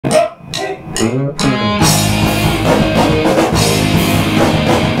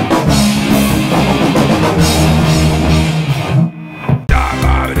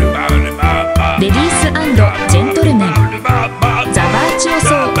Ladies and gentlemen, The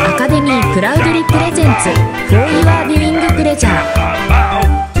Virtuoso Academy proudly presents For Your Viewing Pleasure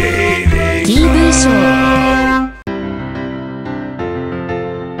TV show.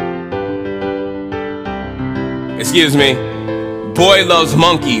 Excuse me. Boy Loves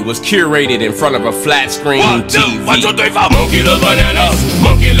Monkey was curated in front of a flat screen TV. 1, 2, 3, 4. Monkey loves bananas,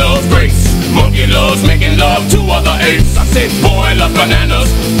 monkey loves grapes, monkey loves making love to other apes. I said boy loves bananas,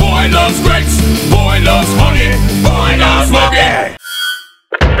 boy loves grapes, boy loves honey, boy loves monkey.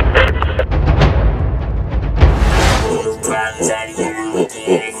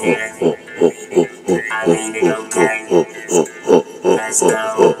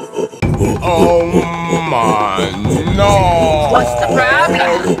 Oh my, no! What's the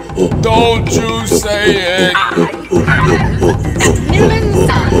problem? Don't you say it!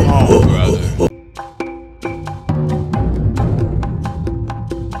 That's Oh, brother.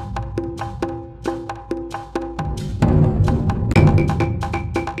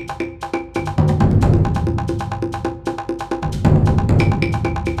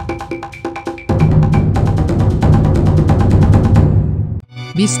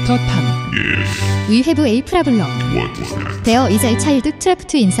 미스터 탐. We have a problem. There is a child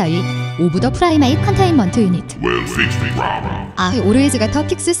trapped inside. Of the primary containment unit. Well, fix the problem. I always got to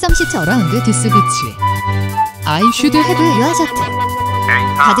fix some shit around this bitch. I should have Have your shot.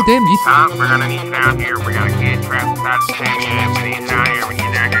 돼 미스. We're gonna need you down here. We got a kid trapped inside the tank. We need you down here. We need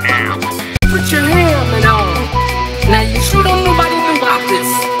you down here now. Put your helmet on. Now you sure don't nobody know about this.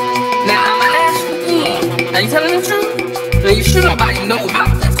 Now I'ma ask you again. Are you telling the truth? Now you sure nobody know about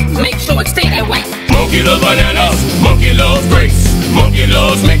this. Make sure it stay that way. Monkey loves bananas, monkey loves grapes, monkey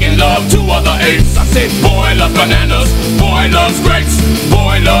loves making love to other apes. I said boy loves bananas, boy loves grapes,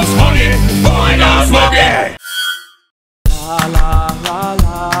 boy loves honey, boy loves monkey.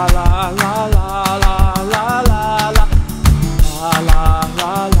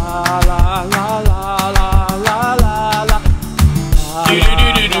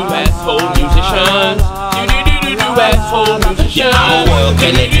 Asshole musicians. Asshole musicians. I'm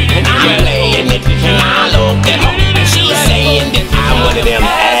working it, and I'm playing it, and I look at her, and she's saying that I'm one of them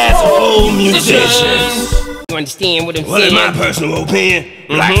asshole musicians. You understand what I'm Well, in saying? my personal opinion,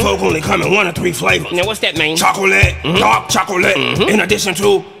 black folk only come in 1 of 3 flavors. Now what's that mean? Chocolate, dark chocolate, in addition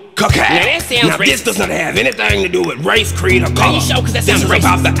to cacao. Now that sounds Now this racist. does not have anything to do with race, creed, or color. you sure? 'Cause that This sounds is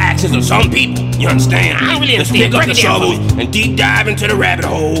about racist. the actions of some people. You understand? I don't really Let's understand. pick up Break the it down for shovels and deep dive into the rabbit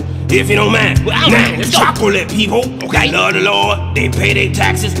hole, if you don't mind. Well, I don't now, mind. Let's go. chocolate people, Okay. they love the Lord, they pay their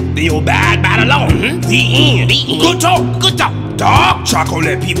taxes, they abide by the law. The end. The end. Good talk. Good talk. Dark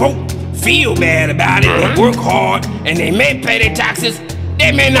chocolate people feel bad about it, but work hard, and they may pay their taxes,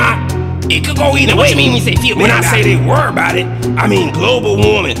 they may not. It could go either Now, what way. you mean when you say feel When bad I about say it? they worry about it, I mean global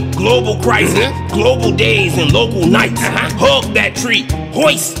warming, global crisis, global days and local nights. Hug that tree,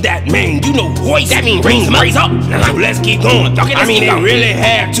 hoist that man. You know hoist. That mean raise raise 'em up. up. So let's keep going. Okay, I let's mean keep they going. really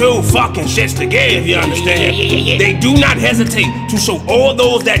have 2 fucking shits to give. You understand? yeah. They do not hesitate to show all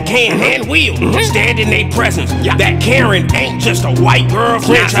those that can and will stand in their presence. Yeah. That Karen ain't just a white girl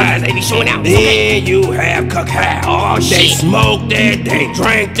franchise. They be showing out. Then you have cacao. Oh, They shit. smoked it, they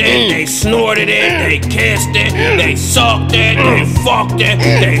drank it, they snorted it, they kissed it, they sucked it, they fucked it,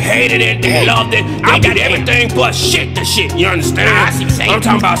 they hated it, they loved it. They got everything but shit to shit, you understand? I see what you're saying. I'm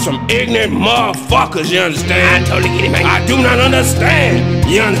talking about some ignorant motherfuckers, you understand? I totally get it, man. I do not understand,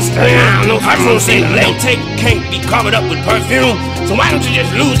 you understand? I don't know if I just want to say I'm the tape can't be covered up with perfume, so why don't you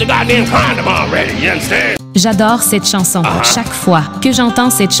just lose the goddamn condom already, you understand? J'adore cette chanson. Chaque fois que j'entends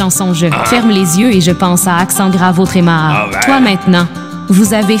cette chanson, je ferme les yeux et je pense à accent grave au tréma. Alright. Toi maintenant,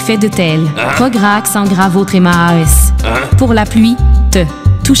 vous avez fait de tel. Pas gras accent grave au tréma AS. Pour la pluie, te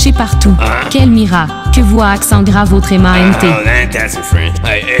toucher partout. Quel miracle que voit accent grave au tréma MT. Oh, that's a friend.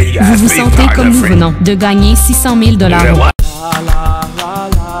 Hey, you guys Vous vous please sentez pardon comme a nous friend. venons de gagner 600 000 $. What?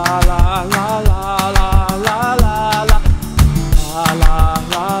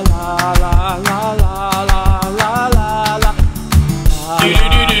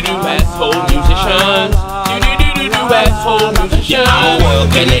 Asshole musicians. Asshole musicians. I'm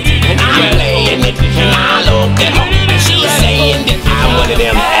working it, and I'm playing it, and I look at her, and she's saying that I'm one of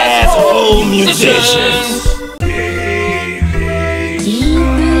them asshole musicians.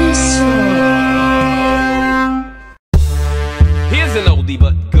 TV show. Here's an oldie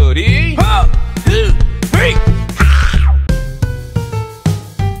but goodie.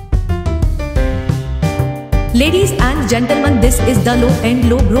 Ladies and gentlemen, this is the Low and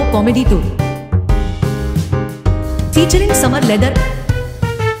Low Bro Comedy Tour. featuring Summer Leather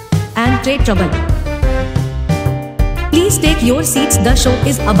and Trade Trouble. Please take your seats, the show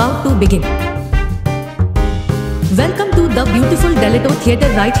is about to begin. Welcome to the beautiful Deleto Theatre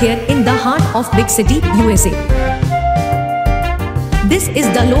right here in the heart of big city, USA. This is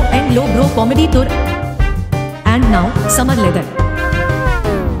the Low and Low Bro comedy tour. And now, Summer Leather.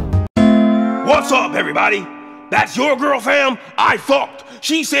 What's up, everybody? That's your girl, fam? I fucked.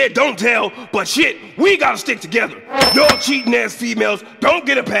 She said don't tell, but shit, we gotta stick together. Y'all cheating ass females don't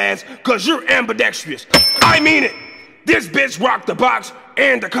get a pass cause you're ambidextrous. I mean it. This bitch rocked the box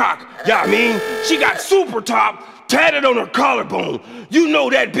and the cock. Y'all mean? She got super top tatted on her collarbone. You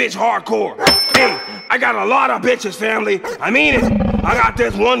know that bitch hardcore. Hey, I got a lot of bitches, family. I mean it. I got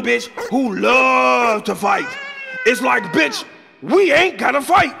this one bitch who loves to fight. It's like, bitch, we ain't gotta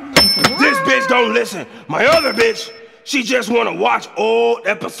fight. This bitch don't listen. My other bitch, she just wanna watch old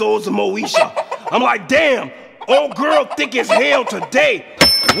episodes of Moesha. I'm like, damn, old girl thick as hell today.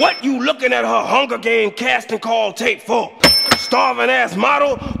 What you looking at her Hunger Game casting call tape for? Starving ass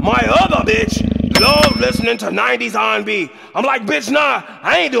model? My other bitch love listening to 90s R&B. I'm like, bitch, nah,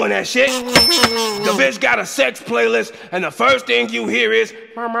 I ain't doing that shit. The bitch got a sex playlist, and the first thing you hear is,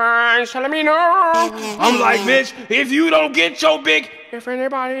 my mind's telling me no. I'm like, bitch, if you don't get your big, if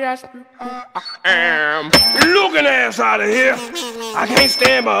anybody asks me who I am, looking ass out of here. I can't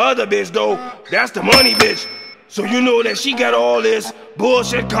stand my other bitch, though. That's the money bitch. So you know that she got all this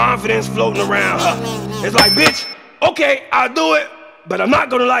bullshit confidence floating around her. It's like, bitch, okay, I'll do it, but I'm not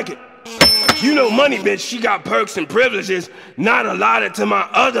gonna like it. You know money bitch, she got perks and privileges not allotted to my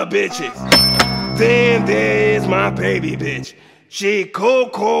other bitches. Then there's my baby bitch. She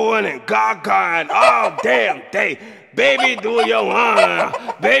cool and gaga and all damn day. Baby, do your honor.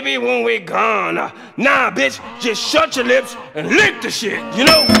 Baby, when we gone. Nah, bitch, just shut your lips and lick the shit, you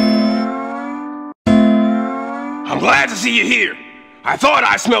know? I'm glad to see you here. I thought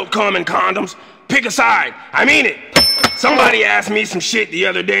I smelled cum and condoms. Pick a side. I mean it. Somebody asked me some shit the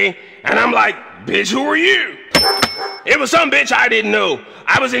other day, and I'm like, bitch, who are you? It was some bitch I didn't know.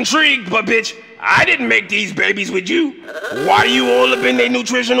 I was intrigued, but bitch, I didn't make these babies with you. Why you all up in their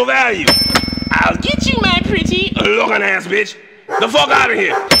nutritional value? I'll get you, my pretty looking ass bitch. The fuck out of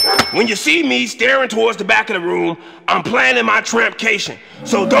here. When you see me staring towards the back of the room, I'm planning my trampcation,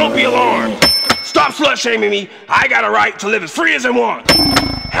 so don't be alarmed. Stop slut-shaming me. I got a right to live as free as I want.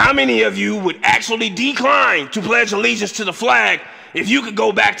 How many of you would actually decline to pledge allegiance to the flag if you could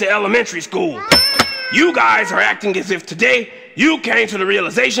go back to elementary school? You guys are acting as if today you came to the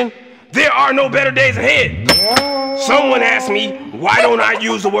realization there are no better days ahead. Someone asked me, why don't I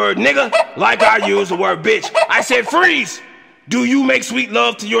use the word nigga like I use the word bitch? I said, freeze. Do you make sweet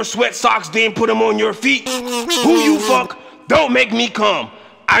love to your sweat socks, then put them on your feet? Who you fuck, don't make me come.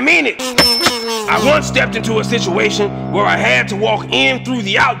 I mean it. I once stepped into a situation where I had to walk in through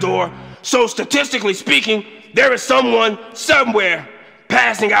the outdoor, so statistically speaking, there is someone somewhere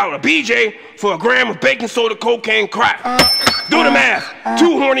passing out a BJ for a gram of baking soda, cocaine, crack. Do the math.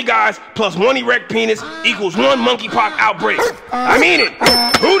 2 horny guys plus 1 erect penis equals 1 monkeypox outbreak. I mean it.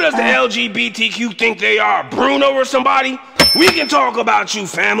 Who does the LGBTQ think they are, Bruno or somebody? We can talk about you,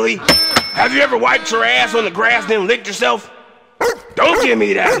 family. Have you ever wiped your ass on the grass then licked yourself? Don't give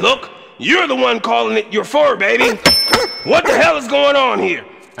me that look. You're the one calling it your fur, baby. What the hell is going on here?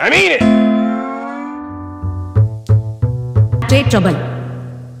 I mean it. Trade Trouble.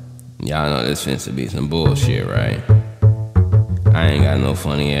 Y'all know this finna to be some bullshit, right? I ain't got no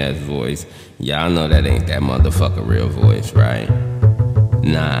funny ass voice. Y'all know that ain't that motherfucker real voice, right?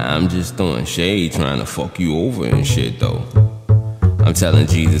 Nah, I'm just throwing shade trying to fuck you over and shit though. I'm telling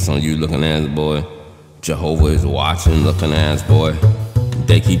Jesus on you looking ass boy. Jehovah is watching looking ass boy.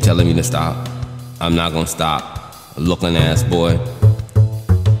 They keep telling me to stop. I'm not gonna stop. Looking ass boy.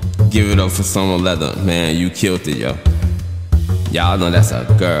 Give it up for Summer Leather. Man, you killed it, yo. Y'all know that's a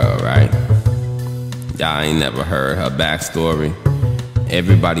girl, right? Y'all ain't never heard her backstory.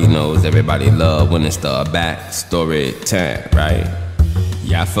 Everybody knows, everybody love when it's the backstory time, right?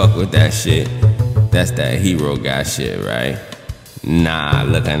 Y'all fuck with that shit. That's that hero guy shit, right? Nah,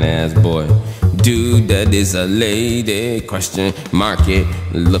 looking ass boy. Dude, that is a lady, question mark it,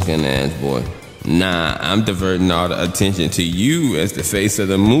 looking ass boy. Nah, I'm diverting all the attention to you as the face of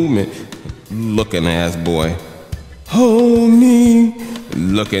the movement, looking ass boy. Hold me,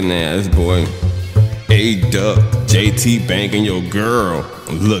 looking ass boy. A-Duck, JT banging your girl,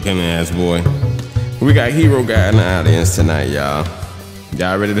 looking ass boy. We got hero guy in the audience tonight, y'all.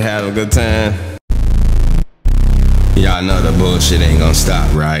 Y'all ready to have a good time? Y'all know the bullshit ain't gonna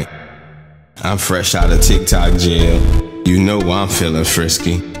stop, right? I'm fresh out of TikTok jail. You know I'm feeling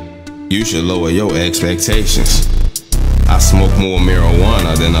frisky. You should lower your expectations. I smoke more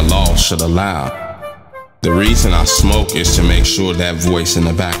marijuana than the law should allow. The reason I smoke is to make sure that voice in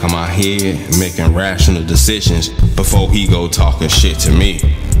the back of my head making rational decisions before he go talking shit to me.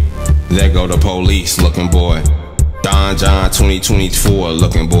 There go the police looking boy. Don John 2024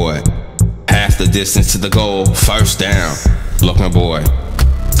 looking boy. Half the distance to the goal, first down, looking boy.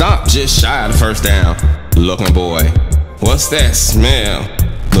 Stop just shy of the first down, looking boy. What's that smell,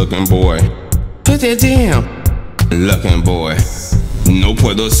 looking boy? Put that down, looking boy. No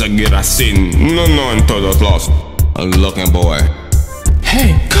puedo seguir así, no en todos los, looking boy.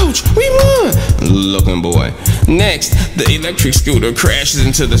 Hey, coach, we won, looking boy. Next, the electric scooter crashes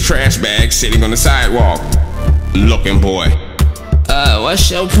into the trash bag sitting on the sidewalk, looking boy.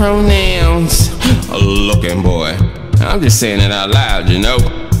 What's your pronouns, looking boy? I'm just saying it out loud, you know.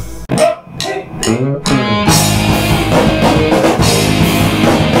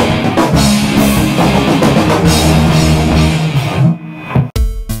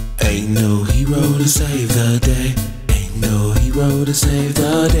 Ain't no hero to save the day. Ain't no hero to save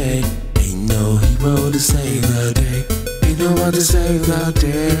the day. Ain't no hero to save the day. Ain't no one to save the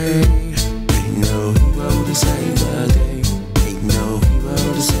day. Ain't no hero to save the day. Ain't no hero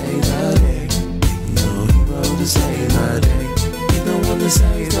to save the day. Ain't no hero to save the day. Ain't no one to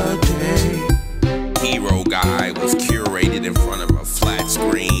save the day. Hero Guy was curated in front of a flat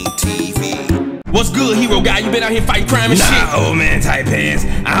screen TV. What's good, Hero Guy? You been out here fighting crime and shit? Nah, old man type ass.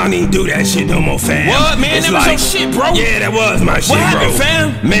 I don't even do that shit no more, fam. What, man? It's that was your shit, bro. Yeah, that was my shit, what happened, bro.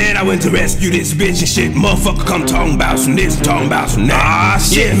 Fam? Man, I went to rescue this bitch and shit. Motherfucker come talking about some this, talking about some that. Ah,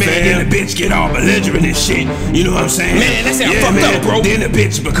 shit, yeah, man. fam. Then the bitch get all belligerent and shit. You know what I'm saying? Man, that sound yeah, fucked man. up, bro. Then the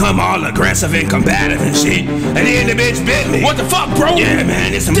bitch become all aggressive and combative and shit. And then the bitch bit me. What the fuck, bro? Yeah,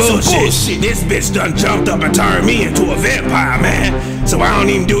 man, it's some bullshit. This bitch done jumped up and turned me into a vampire, man. So I don't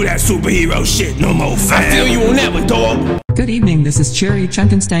even do that superhero shit no more, fam. I feel you on that one, dog. Good evening, this is Cherry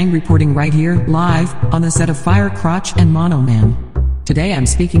Chunkenstein reporting right here, live, on the set of Fire Crotch and Mono Man. Today I'm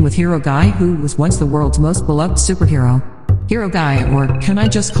speaking with Hero Guy, who was once the world's most beloved superhero. Hero Guy, or can I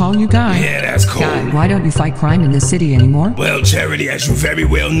just call you Guy? Yeah, that's cool. Guy, why don't you fight crime in this city anymore? Well, Charity, as you very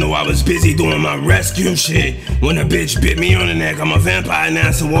well know, I was busy doing my rescue shit. When a bitch bit me on the neck, I'm a vampire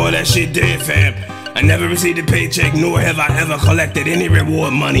now, so all that shit dead, fam. I never received a paycheck, nor have I ever collected any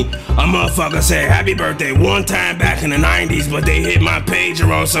reward money. A motherfucker said happy birthday one time back in the 90s, but they hit my pager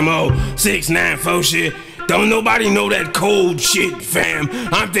on some old 694 shit. Don't nobody know that cold shit, fam.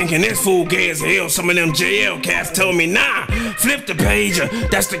 I'm thinking this fool gay as hell. Some of them JL cats told me, nah, flip the pager.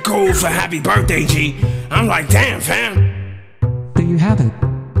 That's the code for happy birthday, G. I'm like, damn, fam. There you have it.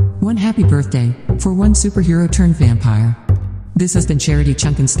 One happy birthday for one superhero turned vampire. This has been Charity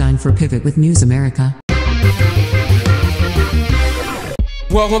Chunkenstein for Pivot with News America.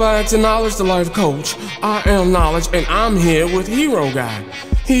 Welcome back to Knowledge, the Life Coach. I am Knowledge, and I'm here with Hero Guy.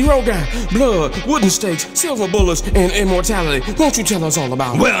 Hero Guy, blood, wooden stakes, silver bullets, and immortality. Won't you tell us all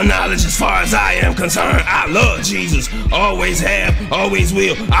about it? Well, Knowledge, as far as I am concerned, I love Jesus. Always have, always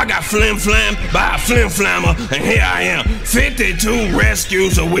will. I got flim flam by a flim flammer, and here I am. 52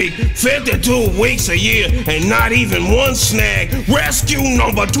 rescues a week, 52 weeks a year, and not even one snag. Rescue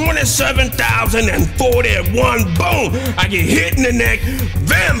number 27,041. Boom! I get hit in the neck.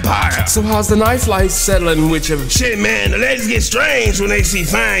 Vampire. So how's the knife life settling with you? Shit, man, the ladies get strange when they see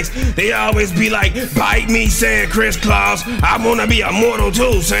fangs. They always be like, bite me, saying Chris Claus. I wanna be immortal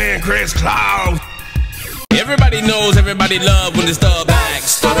too, saying Chris Claus. Everybody knows, everybody love when it's the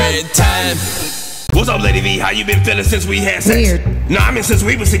backstory time. What's up, Lady V? How you been feeling since we had sex? Weird. Nah, I mean since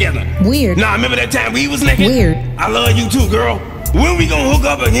we was together. Weird. Nah, remember that time we was naked? Weird. I love you too, girl. When we gonna hook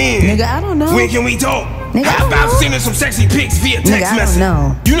up again? Nigga, I don't know. When can we talk? Nigga, How about sending some sexy pics via text message?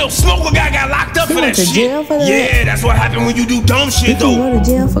 Know. You know, Smoker guy got locked up He for went that to shit. jail for that? Yeah, that's what happened when you do dumb shit, You though. can go to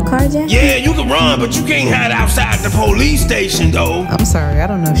jail for carjacking? Yeah, you can run, but you can't hide outside the police station, though. I'm sorry, I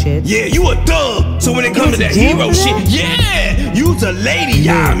don't know shit. Yeah, you a thug. So when it comes to that hero shit, yeah, you's a lady,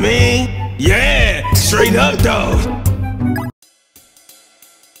 y'all, man. Yeah, straight up, dog.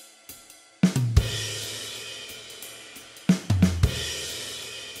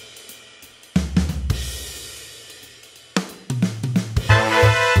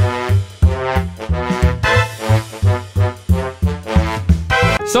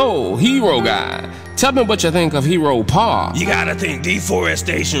 So, Hero Guy, Tell me what you think of Hero Pa. You gotta think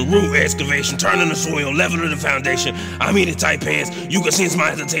deforestation, root excavation, turning the soil, leveling the foundation. I mean, in tight pants, you can sense my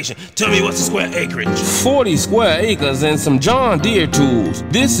hesitation. Tell me what's the square acreage? 40 square acres and some John Deere tools.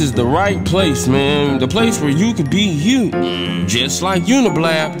 This is the right place, man. The place where you could be you. Just like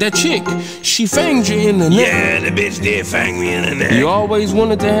Uniblab, that chick, she fanged you in the neck. Yeah, the bitch did fang me in the neck. You always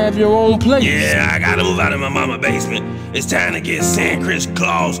wanted to have your own place. Yeah, I gotta move out of my mama basement. It's time to get Sandcrest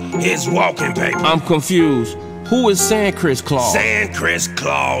Claus his walking paper. I'm confused. Who is Sandcrest Claus? Sandcrest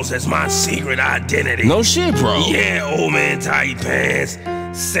Claus is my secret identity. No shit, bro. Yeah, old man tight pants.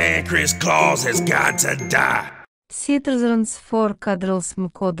 Sandcrest Claus has got to die. Citizens for Cadrelsm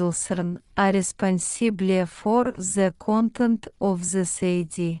are responsible for the content of the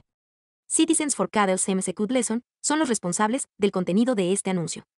CD. Citizens for Cadrelsm son los responsables del contenido de este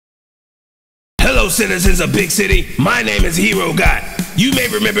anuncio. Hello, citizens of Big City. My name is Hero Guy. You may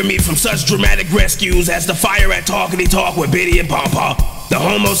remember me from such dramatic rescues as the fire at Talkity Talk with Biddy and Pawpaw, the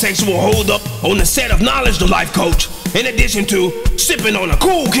homosexual holdup on the set of Knowledge the Life Coach, in addition to sipping on a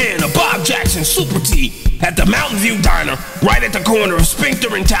cool can of Bob Jackson Super Tea at the Mountain View Diner right at the corner of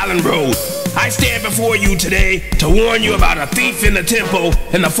Sphincter and Talon Road. I stand before you today to warn you about a thief in the tempo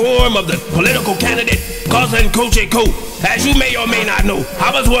in the form of the political candidate, Cousin Coachy Co. As you may or may not know,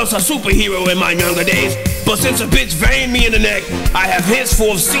 I was once a superhero in my younger days, but since a bitch veined me in the neck, I have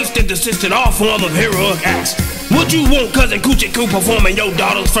henceforth ceased and desisted all form of heroic acts. Would you want Cousin Coochie Coo performing your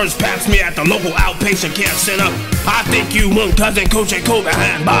daughter's first pap smear at the local outpatient care center? I think you want Cousin Coochie Coo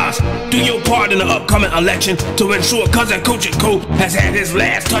behind bars. Do your part in the upcoming election to ensure Cousin Coochie Coo has had his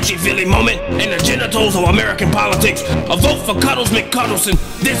last touchy-feely moment in the genitals of American politics. A vote for Cuddles McCuddleson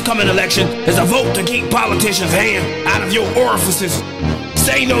this coming election is a vote to keep politicians' hand out of your orifices.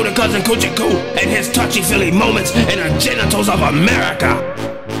 Say no to Cousin Coochie Coo and his touchy-feely moments in the genitals of America.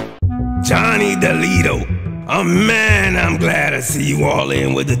 Johnny DeLito. Oh man, I'm glad to see you all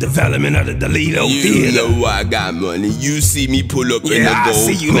in with the development of the DeLito Theater. You know I got money. You see me pull up in the gold car. I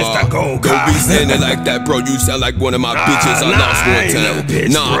see you, Mr. Gold Car. Don't be standing like that, bro. You sound like one of my bitches I lost one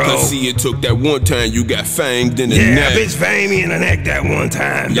time. No bitch, I can see it took that one time you got fanged in the neck. Yeah, bitch fanged me in the neck that one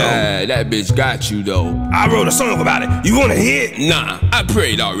time, though. Yeah, that bitch got you, though. I wrote a song about it. You wanna hear it? Nah, I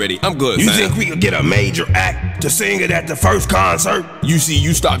prayed already. I'm good, You fam. think we could get a major act to sing it at the first concert? You see,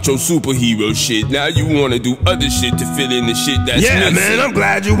 you stopped your superhero shit. Now you wanna do other shit to fill in the shit that's missing. Man, I'm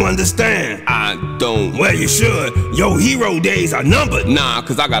glad you understand. I don't. Well, you should. Your hero days are numbered. Nah,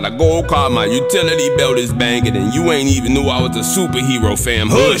 cause I got a gold car, my utility belt is banging, and you ain't even knew I was a superhero, fam.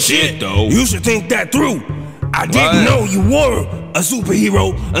 Hood shit, though. You should think that through. I didn't know you were a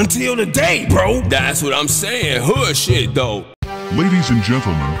superhero until today, bro. That's what I'm saying. Hood shit, though. Ladies and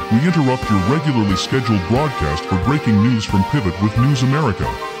gentlemen, we interrupt your regularly scheduled broadcast for breaking news from Pivot with News America.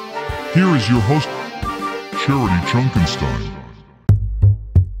 Here is your host, Charity Chunkenstein.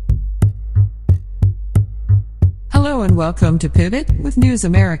 Hello and welcome to Pivot with News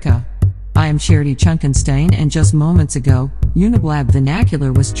America. I am Charity Chunkenstein, and just moments ago, Uniblab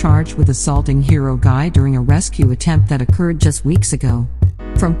Vernacular was charged with assaulting Hero Guy during a rescue attempt that occurred just weeks ago.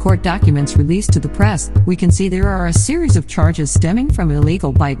 From court documents released to the press, we can see there are a series of charges stemming from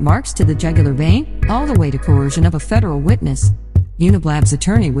illegal bite marks to the jugular vein, all the way to coercion of a federal witness. Uniblab's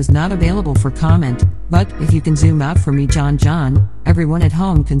attorney was not available for comment, but if you can zoom out for me, John, everyone at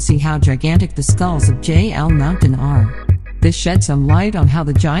home can see how gigantic the skulls of J.L. Mountain are. This sheds some light on how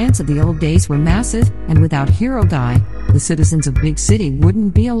the giants of the old days were massive, and without Hero Guy, the citizens of Big City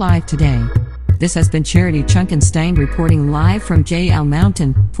wouldn't be alive today. This has been Charity Chunkenstein reporting live from J.L.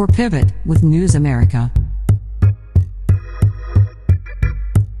 Mountain for Pivot with News America.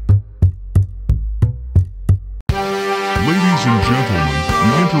 Ladies and gentlemen,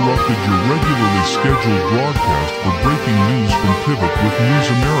 we interrupted your regularly scheduled broadcast for breaking news from Pivot with News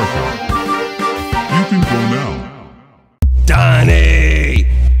America. You can go now. Donnie!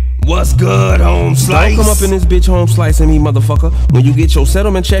 What's good, home slice? Don't come up in this bitch home slicing me, motherfucker. When you get your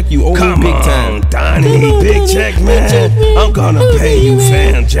settlement check, you owe me big time. Donnie, big check, man. I'm gonna pay you,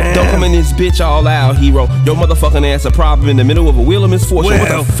 fam jam. Don't come in this bitch all out, hero. Your motherfucking ass a problem in the middle of a wheel of misfortune.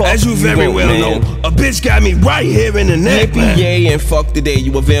 Well, what the fuck as you very want, well man? know, a bitch got me right here in the neck, man. Yippee and fuck today,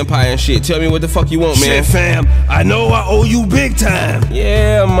 you a vampire and shit. Tell me what the fuck you want, man. Shit, fam, I know I owe you big time.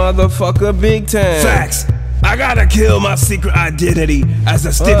 Yeah, motherfucker, big time. Facts. I gotta kill my secret identity as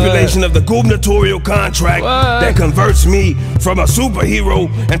a stipulation of the gubernatorial contract that converts me from a superhero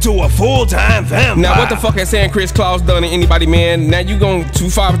into a full-time vampire. Now what the fuck has Sandcrest Claus done to anybody, man? Now you going too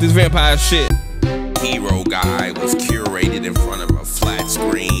far with this vampire shit. Hero Guy was curated in front of a flat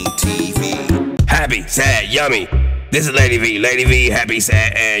screen TV. Happy, sad, yummy. This is Lady V. Lady V, happy,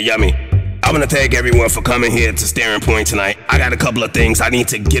 sad, and yummy. I I want to thank everyone for coming here to Staring Point tonight. I got a couple of things I need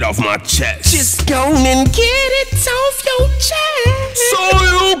to get off my chest. Just go and get it off your chest, so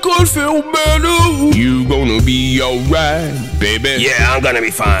you could feel better. You gonna be alright, baby. Yeah, I'm gonna be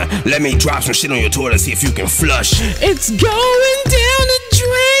fine. Let me drop some shit on your toilet, see if you can flush. It's going down the drain.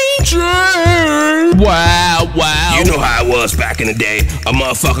 Wow, wow. You know how it was back in the day. A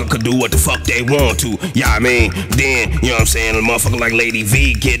motherfucker could do what the fuck they want to. Yeah, I mean, then, you know what I'm saying, a motherfucker like Lady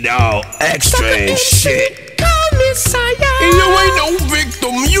V get all extra and shit. And you ain't no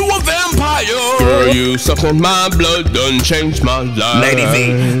victim, you a vampire. Girl, you suck on my blood, done changed my life. Lady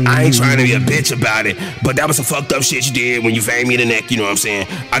V, I ain't trying to be a bitch about it, but that was some fucked up shit you did when you fanged me in the neck, you know what I'm saying?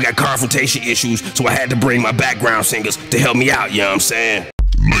 I got confrontation issues, so I had to bring my background singers to help me out, you know what I'm saying?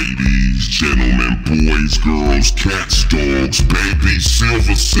 Ladies, gentlemen, boys, girls, cats, dogs, babies,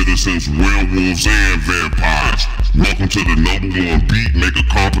 silver citizens, werewolves, and vampires. Welcome to the #1 beat maker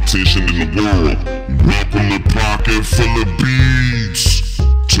competition in the world. Welcome to Pocket Full of Beats.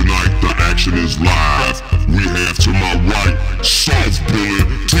 Tonight the action is live. We have to my right, Soft Bullet,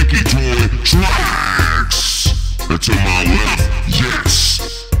 Tinky Toy, Tracks. And to my left,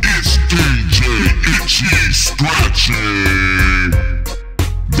 yes, it's DJ Itchy Scratchy.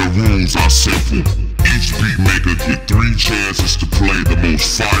 The rules are simple. Each beat maker get 3 chances to play the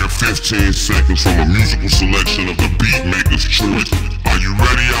most fire 15 seconds from a musical selection of the beat maker's choice. Are you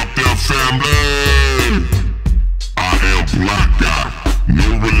ready out there, family? I am Black Guy,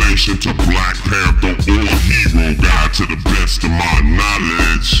 no relation to Black Panther or Hero Guy to the best of my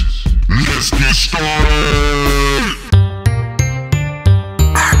knowledge. Let's get started!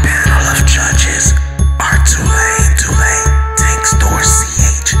 Our panel of judges are Tulane, Tanks Dorsey,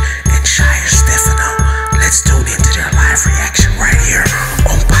 and Shire Stefano. Let's tune into their live reaction right here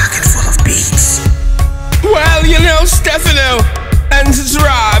on Pocket Full of Beats. Well, you know, Stefano, and it's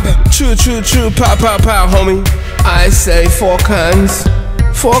Rob. True, pow, homie. I say 4 cans.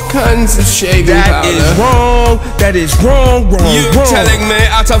 4 cans of shaving powder. That is wrong. You telling me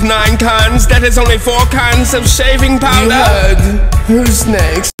out of 9 cans, that is only 4 cans of shaving powder? You heard. Who's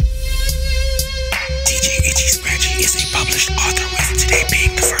next? DJ Itchy Scratchy is a published author, with today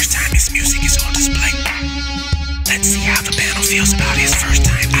being the first time his music is on display. Let's see how the panel feels about his first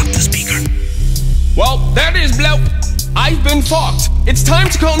time out the speaker. Well, that is blow. I've been fucked. It's time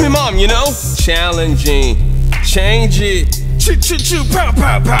to call me mom, you know? Challenging. Change it.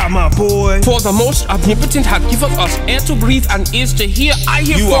 Pow, my boy. For the most omnipotent had given us air to breathe and ears to hear. I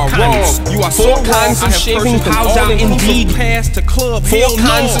hear you 4 are kinds. wrong. You are 4 kinds of shaving powder, indeed. Pass to club. 4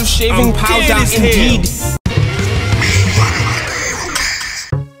 kinds of shaving powder, indeed.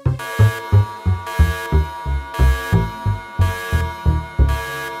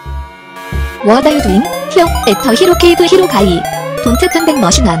 What are you doing? Here, at the Hero Cave Hero Guy. Don't turn back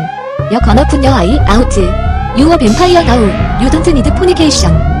machine gun. You're gonna put your eye out. You a vampire now. You don't need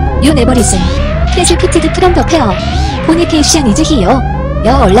fornication. You never listen. Has quitted from the pair. Fornication is here.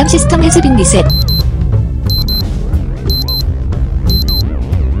 Your alarm system has been reset.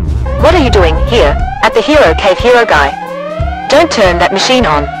 What are you doing here, at the Hero Cave Hero Guy? Don't turn that machine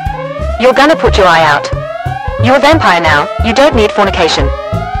on. You're gonna put your eye out. You're a vampire now, you don't need fornication.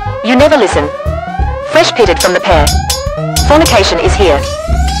 You never listen. Fresh pitted from the pair. Fornication is here.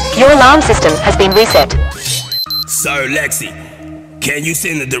 Your alarm system has been reset. Sir Lexi, can you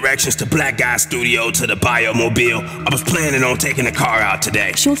send the directions to Black Guy Studio to the Biomobile? I was planning on taking the car out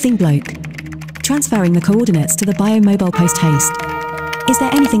today. Sure thing, bloke. Transferring the coordinates to the Biomobile post haste. Is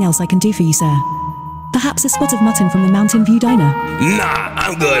there anything else I can do for you, sir? Perhaps a spot of mutton from the Mountain View Diner? Nah,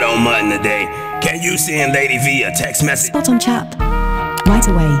 I'm good on mutton today. Can you send Lady V a text message? Spot on, chap. Right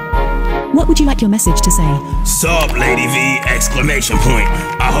away. What would you like your message to say? Sup, Lady V, exclamation point.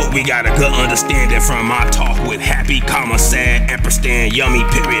 I hope we got a good understanding from my talk with happy, comma, sad, ampersand, yummy,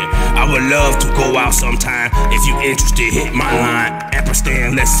 period. I would love to go out sometime. If you interested, hit my line,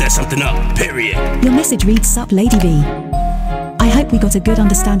 ampersand, let's set something up, period. Your message reads, Sup, Lady V. I hope we got a good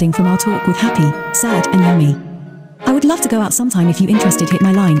understanding from our talk with happy, sad, and yummy. I would love to go out sometime. If you interested, hit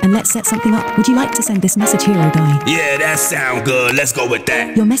my line and let's set something up. Would you like to send this message, Hero Guy? Yeah, that sound good. Let's go with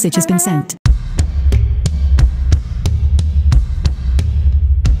that. Your message has been sent.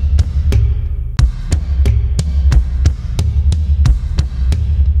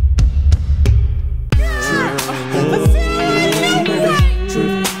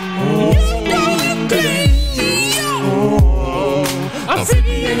 I'm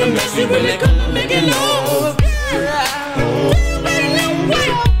freaky and I'm messy when they come to making love.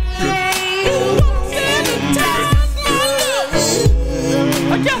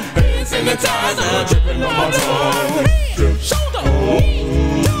 Sanitize, I'm dripping on my tongue. Shoulder,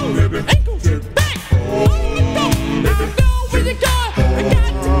 knee, toe, ankle.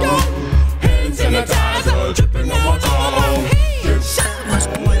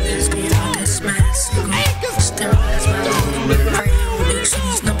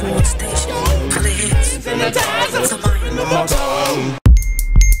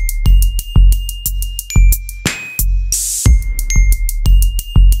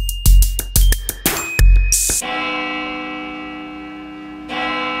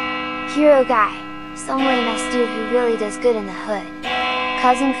 hero guy, someone nice dude who really does good in the hood.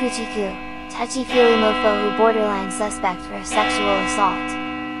 Cousin Kuchiku, touchy-feely mofo who borderline suspect for a sexual assault.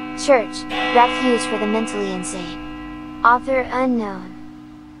 Church, refuge for the mentally insane. Author unknown.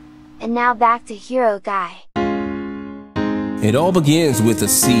 And now back to hero guy. It all begins with a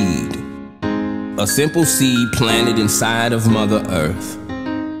seed. A simple seed planted inside of Mother Earth.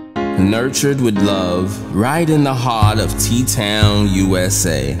 Nurtured with love, right in the heart of T-Town,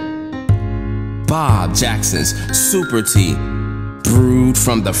 USA. Bob Jackson's Super Tea, brewed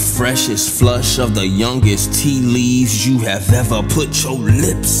from the freshest flush of the youngest tea leaves you have ever put your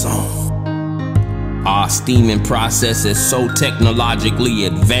lips on. Our steaming process is so technologically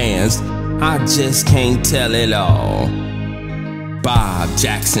advanced, I just can't tell it all. Bob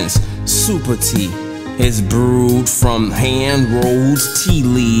Jackson's Super Tea is brewed from hand-rolled tea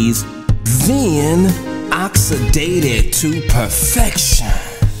leaves, then oxidated to perfection.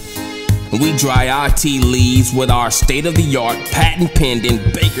 We dry our tea leaves with our state-of-the-art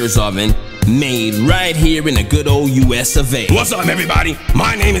patent-pending baker's oven, made right here in the good old US of A. What's up, everybody?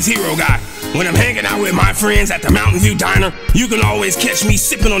 My name is Hero Guy. When I'm hanging out with my friends at the Mountain View Diner, you can always catch me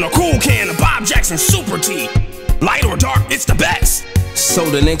sipping on a cool can of Bob Jackson Super Tea. Light or dark, it's the best. So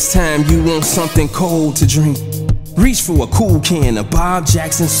the next time you want something cold to drink, reach for a cool can of Bob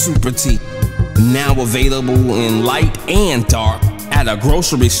Jackson Super Tea. Now available in light and dark at a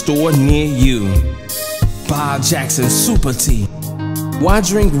grocery store near you. Bob Jackson Super Tea. Why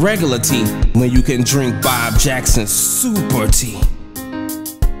drink regular tea when you can drink Bob Jackson Super Tea?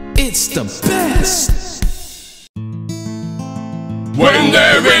 It's the best. When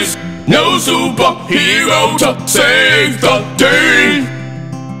there is no superhero to save the day,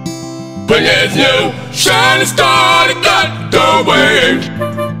 when there's no shining star that got the way,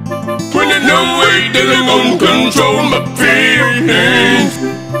 when there's no way that I'm gonna control my feelings,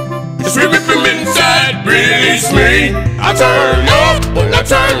 it's ripping from inside, release me. I turn up when I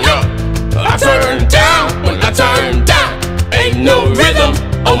turn up, I turn down when I turn down. Ain't no rhythm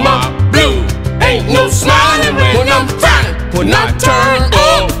on my blues, ain't no smiling when I'm frowning. When I turn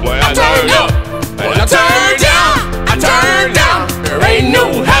up, when I turn up, when I turn down, I turn down. There ain't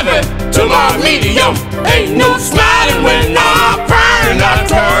no heaven to my medium, ain't no smiling when I'm frowning. I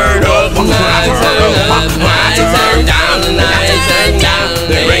turn up, when I turn up, when I turn down, when I turn down.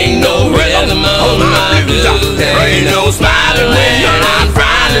 There ain't no rhythm on my blues, there ain't no smiling when I'm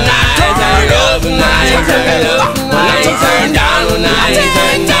frowning. I turn up, when I turn up, when I turn down, when I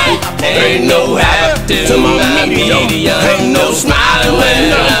turn down. Ain't no heaven to my medium, ain't no smiling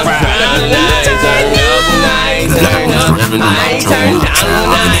when I'm frowning. I turn up, when I turn up, I turn down,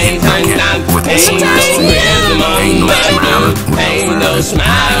 when I turn down. Ain't no rhythm on my blues, ain't no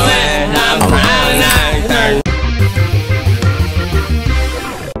smiling when I'm frowning. I turn.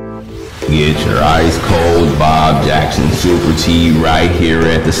 Get your ice cold Bob Jackson Super Tea right here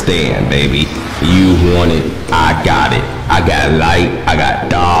at the stand, baby. You want it, I got it. I got light, I got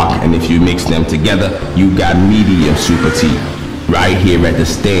dark, and if you mix them together, you got medium Super Tea. Right here at the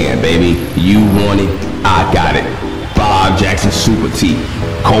stand, baby. You want it, I got it. Bob Jackson Super Tea,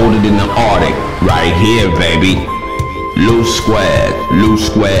 colder than the Arctic. Right here, baby. Loose squares, loose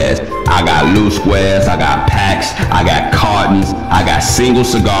squares. I got loose squares, I got packs, I got cartons, I got single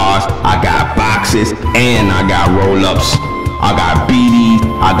cigars, I got boxes, and I got roll-ups. I got BDs,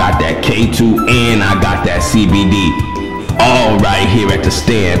 I got that K2, and I got that CBD. All right here at the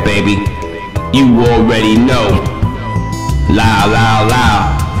stand, baby. You already know. Loud, loud,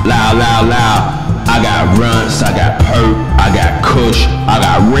 loud, loud, loud, loud. I got runts, I got perk, I got kush, I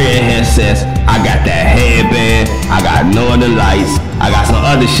got red headsets, I got that headband, I got northern lights, I got some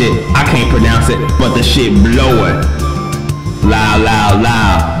other shit, I can't pronounce it, but the shit blowing. Loud, loud,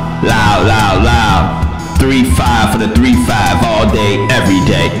 loud, loud, loud, loud. 3-5 for the 3-5 all day, every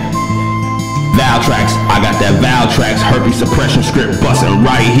day. Valtrax, I got that Valtrax herpes suppression script busting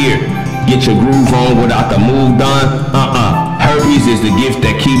right here. Get your groove on without the move done. Herpes is the gift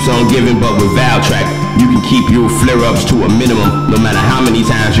that keeps on giving, but with Valtrax, you can keep your flare-ups to a minimum, no matter how many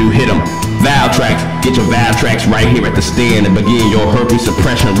times you hit them. Valtrax, get your Valtrax right here at the stand and begin your herpes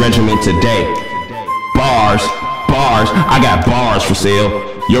suppression regimen today. Bars, bars, I got bars for sale.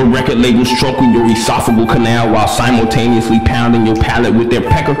 Your record label stroking your esophageal canal while simultaneously pounding your palate with their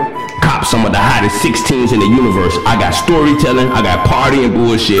pecker. Cop some of the hottest 16s in the universe. I got storytelling, I got party and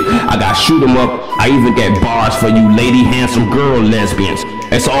bullshit, I got shoot 'em up, I even got bars for you lady handsome girl lesbians.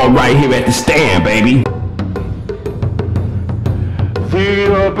 It's all right here at the stand, baby.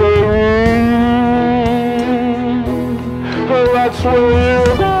 That's where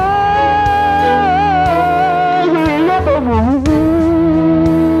you go.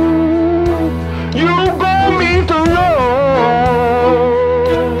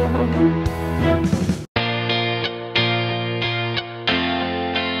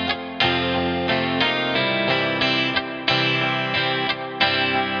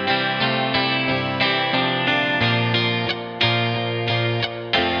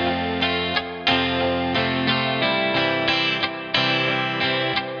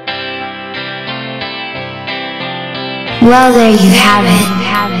 Well, there you have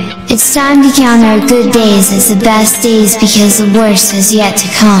it. It's time to count our good days as the best days because the worst has yet to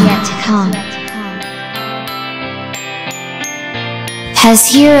come. Has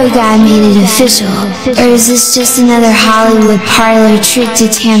Hero Guy made it official, or is this just another Hollywood parlor trick to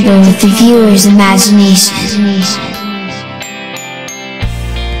tamper with the viewer's imagination?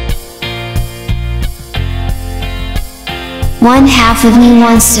 One half of me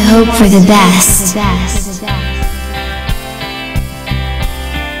wants to hope for the best.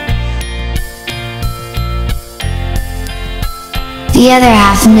 The other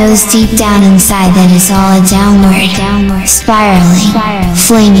half knows deep down inside that it's all a downward, spiraling,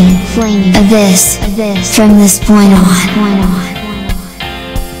 flaming abyss from this point on.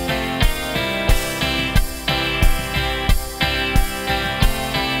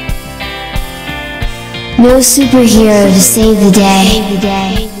 No superhero to save the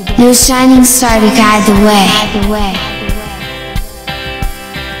day, no shining star to guide the way.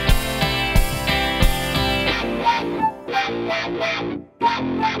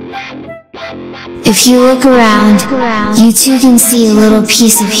 If you look around, you too can see a little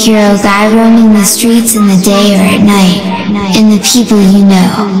piece of Hero Guy roaming the streets in the day or at night, and the people you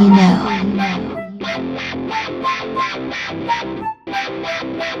know.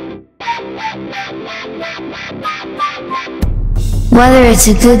 Whether it's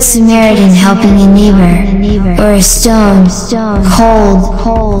a good Samaritan helping a neighbor, or a stone,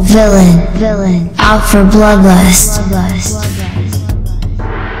 cold villain, out for bloodlust.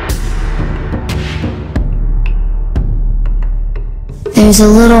 There's a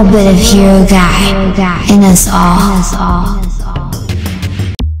little bit of Hero Guy in us all.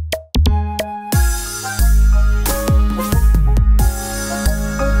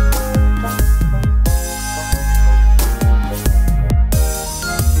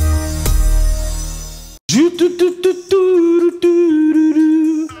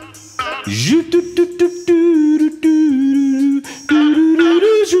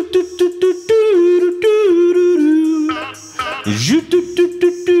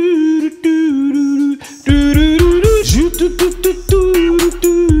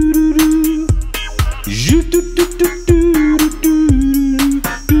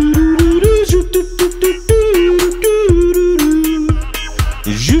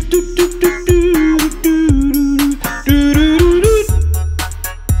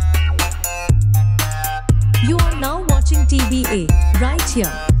 You are now watching TBA right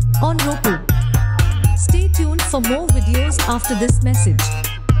here on Roku. Stay tuned for more videos after this message.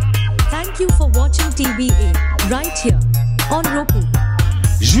 Thank you for watching TBA right here on Roku.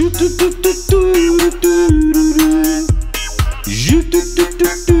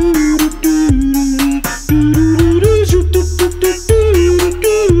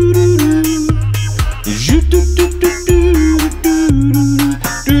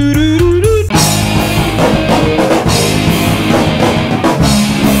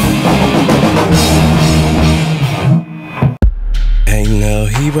 Ain't no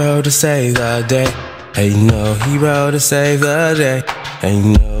hero to save the day. Ain't no hero to save the day.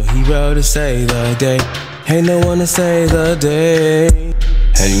 Ain't no hero to save the day. Ain't no one to save the day.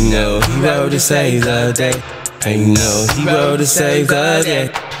 Ain't no hero to save the day. Ain't no hero to save the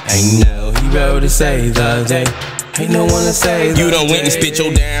day. Ain't no hero to save the day. Ain't no one to save the day. You done went and spit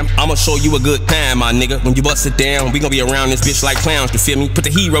your damn. I'ma show you a good time, my nigga. When you bust it down, we gon' be around this bitch like clowns, you feel me? Put the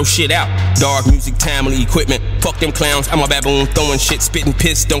hero shit out. Dog music, timely equipment. Fuck them clowns. I'm a baboon throwing shit, spitting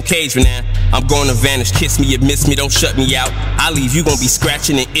piss. Don't cage me now. I'm gonna vanish. Kiss me, you miss me, don't shut me out. I leave, you gon' be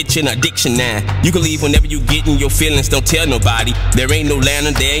scratching and itching, addiction now. You can leave whenever you get in your feelings, don't tell nobody. There ain't no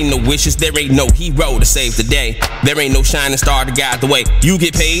lantern, there ain't no wishes, there ain't no hero to save the day. There ain't no shining star to guide the way. You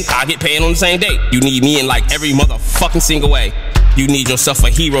get paid, I get paid on the same day. You need me in like every motherfucking single way. You need yourself a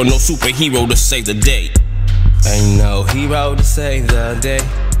hero, no superhero to save the day. Ain't no hero to save the day.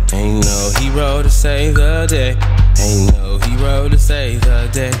 Ain't no hero to save the day. Ain't no hero to save the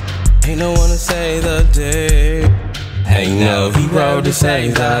day. Ain't no one to save the day. Ain't no hero to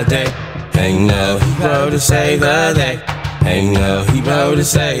save the day. Ain't no hero to save the day. Ain't no hero to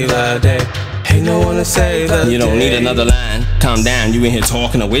save the day. Ain't no one to save the day. You don't need another line. Calm down, you in here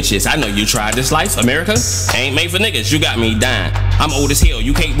talking to witches. I know you tried this life. America ain't made for niggas. You got me dying. I'm old as hell.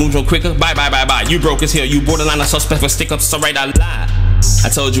 You can't move no quicker. Bye, bye, bye, bye. You broke as hell. You borderline a suspect for stick-ups. So right, I lied. I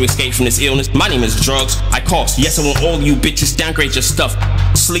told you escape from this illness. My name is drugs. I cost. Yes, I want all you bitches. Downgrade your stuff.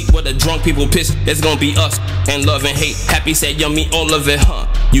 Sleep where the drunk people piss. It's gonna be us. And love and hate. Happy, sad, yummy, all of it, huh?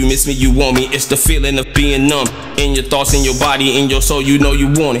 You miss me, you want me, it's the feeling of being numb. In your thoughts, in your body, in your soul, you know you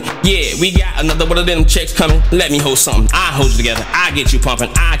want it. Yeah, we got another one of them checks coming. Let me hold something, I hold you together, I get you pumping,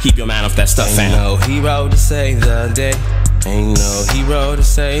 I keep your mind off that stuff, fam. Ain't no hero to save the day. Ain't no hero to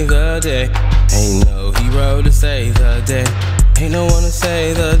save the day. Ain't no hero to save the day. Ain't no one to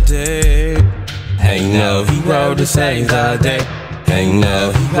save the day. Ain't no hero to save the day. Ain't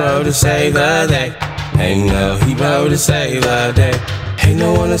no hero to save the day. Ain't no hero to save the day. Ain't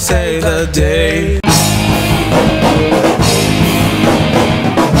no one to save the day.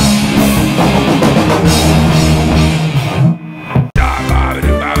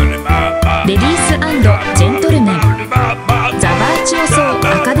レディース&ジェントルメン、ザ・バーチオソ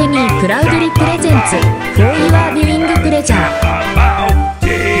ーアカデミープラウドリプレゼンツ For Your Viewing Pleasure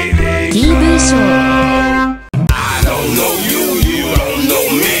TV ショー。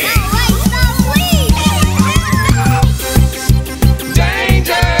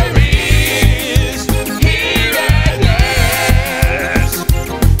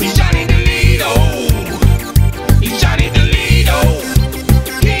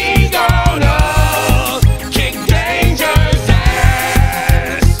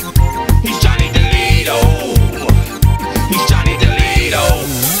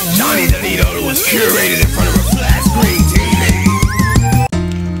Curated in front of a flat screen TV.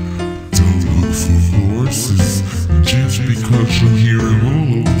 Don't look for horses just because you're hearing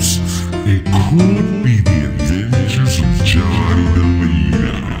wolves. It could be the adventures of Johnny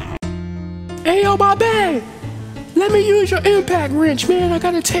DeLeo. Hey, yo, my bad. Let me use your impact wrench, man. I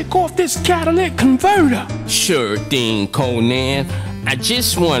gotta take off this catalytic converter. Sure thing, Conan. I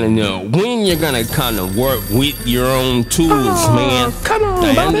just want to know when you're gonna kind of work with your own tools, man. Come on,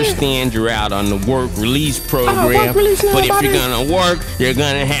 I Bobby. understand you're out on the work release program, work release now, but if Bobby. you're gonna work, you're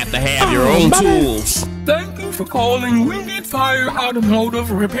gonna have to have your own Bobby. tools. Thank you for calling Winged Fire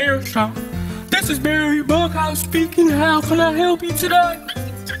Automotive Repair Shop. This is Barry Buckhouse speaking. How can I help you today?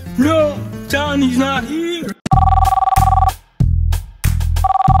 No, Johnny's not here.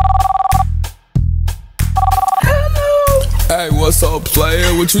 Hey, what's up,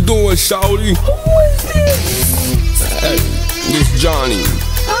 player? What you doing, shawty? Who is this? Hey, it's Johnny.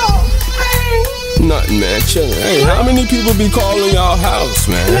 Oh, hey. Nothing, man. Chillin'. Hey, how many people be calling y'all house,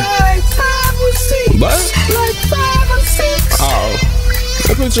 man? Like 5 or 6. What? Like 5 or 6. Oh,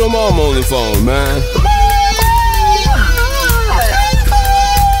 I put your mom on the phone, man.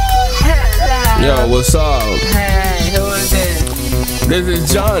 Yo, what's up? Hey, who is this? This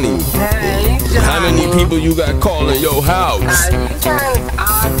is Johnny. Hey, Johnny. How many people you got calling your house? Are you trying to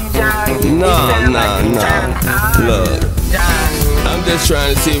argue, Johnny? Nah. Look, I'm just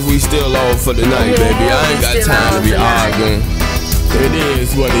trying to see if we still on for the night, baby. I ain't got time to be arguing. It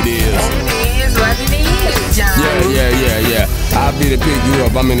is what it is. It is what it is, Johnny. Yeah. I'll be to pick you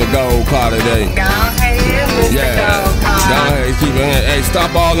up. I'm in the gold car today. Go ahead, Mr. Gold Car. Go ahead, keep it in. Hey,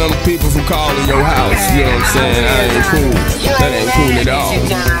 stop all them people from calling your house. You know what I'm saying? That ain't cool. That ain't cool at all.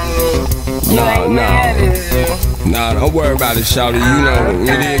 Nah, don't worry about it, shawty. You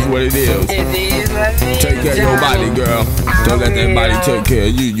know, it is what it is. Take care of your body, girl. Don't let that body take care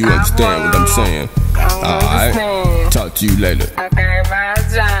of you. You understand what I'm saying? Alright. Talk to you later. Okay, bye,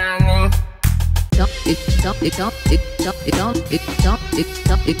 Johnny.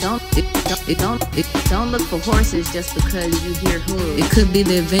 Don't look for horses just because you hear hooves. It could be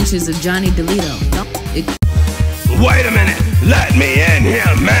the adventures of Johnny DeLeo. Wait a minute, let me in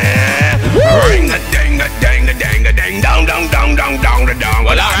here, man. Ring a ding a ding a ding a ding dong dong dong dong dong da dong.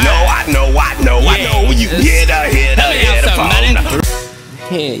 Well, I know you hit a phone.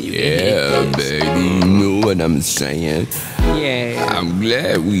 Yeah, baby, you know what I'm saying. Yeah. I'm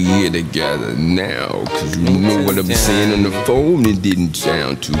glad we here together now, cause you know what I'm saying on the phone. It didn't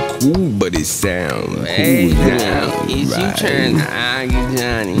sound too cool, but it sounds cool now. Is you trying to argue,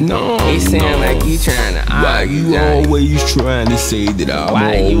 Johnny? No, it sound like you trying to argue. Why you always trying to say that I'm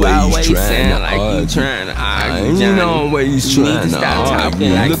always trying to argue? You trying to argue, I ain't Johnny. always trying to argue.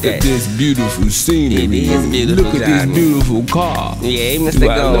 Like Look at this beautiful scenery. It is beautiful, Look at this beautiful car. Yeah, Mr. Do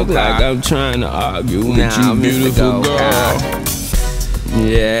I Gold look like Car. I'm trying to argue with Nah, you, Mr. beautiful Gold girl? Car.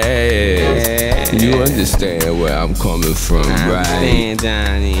 Yes. You understand where I'm coming from, right? understand,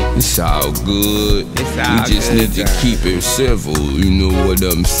 Johnny. It's all good. We just need to keep it civil. You know what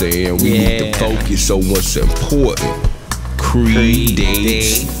I'm saying? We need to focus on what's important. Creed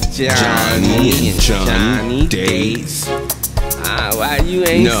dates, Johnny and Johnny dates. Why you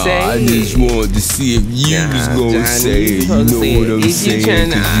ain't say I just wanted to see if you was gonna say it. You know what I'm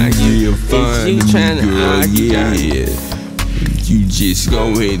saying? You trying to argue? Yeah. You just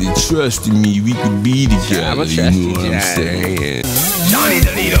go ahead and trust in me. We could be together. You know what I'm saying? Johnny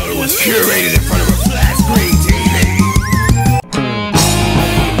DeLito was curated in front of a flat screen TV.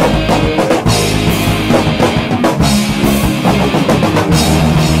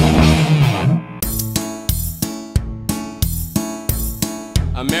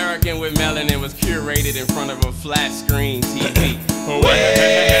 American with Melanin was curated in front of a flat screen TV.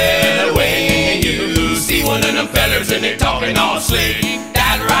 Well, when you see one of them fellas and they talking all slick,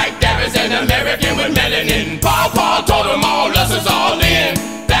 that right there is an American with melanin. Paul told them all us is all in.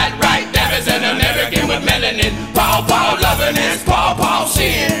 That right there is an American with melanin. Paul loving is Paul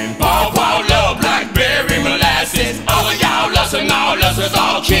sin. Paul love blackberry molasses. All of y'all us and all us is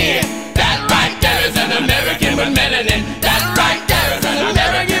all kin. That right there is an American with melanin. That right there is an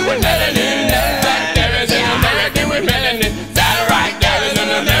American with melanin. That right there is an American with melanin. That right there is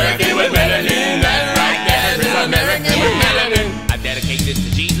an American with melanin. That right there is an American with melanin. I dedicate this to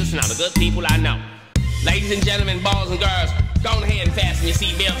Jesus and all the good people I know. Ladies and gentlemen, boys and girls, go on ahead and fasten your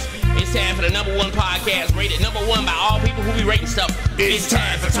seatbelts. It's time for the #1 podcast, rated #1 by all people who be rating stuff. It's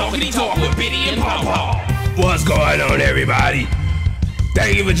time for Talkity Talk with Biddy and Paw. What's going on, everybody?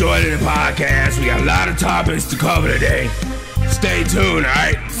 Thank you for joining the podcast. We got a lot of topics to cover today. Stay tuned,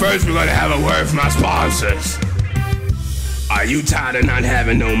 alright? First, we're gonna have a word from our sponsors. Are you tired of not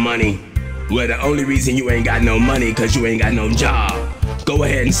having no money? Well, the only reason you ain't got no money cause you ain't got no job. Go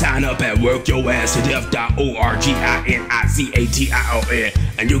ahead and sign up at workyourasstodeath.org.nication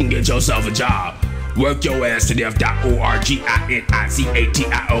and you can get yourself a job.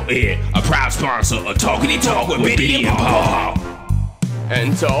 Workyourasstodeath.org.nication, a proud sponsor of Talkity Talk with Biddy and Paw.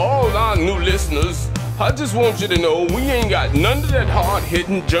 And to all our new listeners, I just want you to know we ain't got none of that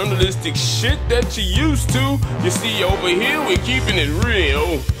hard-hitting journalistic shit that you used to. You see, over here we're keeping it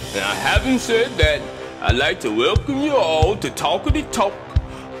real. Now, having said that, I'd like to welcome you all to Talkity Talk.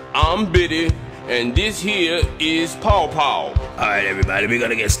 I'm Biddy, and this here is Paw. Alright, everybody, we're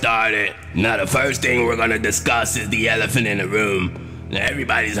gonna get started. Now, the first thing we're gonna discuss is the elephant in the room. Now,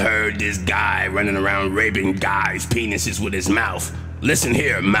 everybody's heard this guy running around raping guys' penises with his mouth. Listen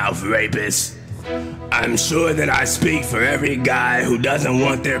here, mouth rapist. I'm sure that I speak for every guy who doesn't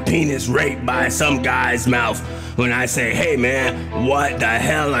want their penis raped by some guy's mouth when I say, hey man, what the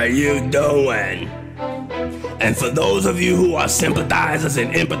hell are you doing? And for those of you who are sympathizers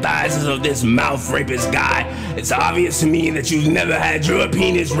and empathizers of this mouth rapist guy, it's obvious to me that you've never had your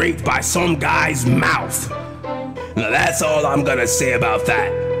penis raped by some guy's mouth. Now that's all I'm gonna say about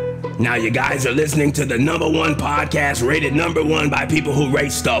that. Now you guys are listening to the #1 podcast rated #1 by people who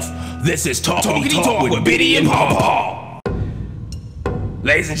rate stuff. This is Talkity Talk with Biddy and Paw.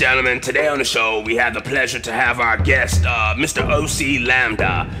 Ladies and gentlemen, today on the show we have the pleasure to have our guest, Mr. O.C.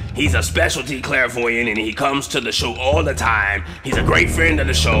 Lambda. He's a specialty clairvoyant and he comes to the show all the time. He's a great friend of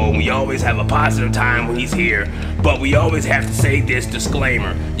the show and we always have a positive time when he's here. But we always have to say this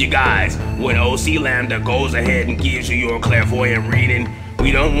disclaimer. You guys, when O.C. Lambda goes ahead and gives you your clairvoyant reading,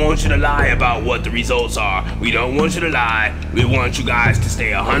 we don't want you to lie about what the results are. We don't want you to lie. We want you guys to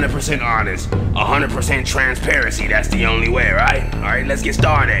stay 100% honest, 100% transparency. That's the only way, right? All right, let's get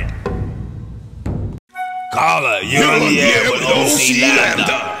started. Caller, you're on the air with O.C.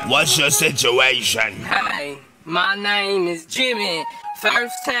 Lambda. What's your situation? Hi, my name is Jimmy.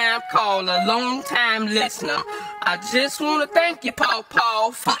 First time caller, long time listener. I just want to thank you, Paw,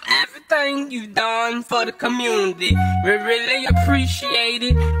 for everything you've done for the community. We really appreciate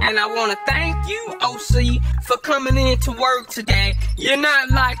it. And I want to thank you, OC, for coming in to work today. You're not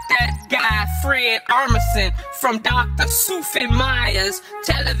like that guy, Fred Armisen, from Dr. Sophie Meyer's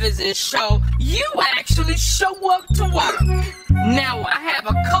television show. You actually show up to work. Now, I have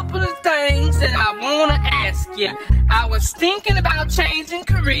a couple of things that I want to ask you. I was thinking about changing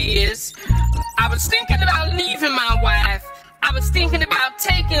careers. I was thinking about leaving my wife. I was thinking about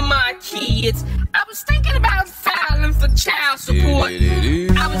taking my kids. I was thinking about filing for child support.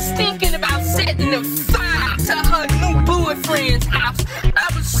 I was thinking about setting a fire to her new boyfriend's house. I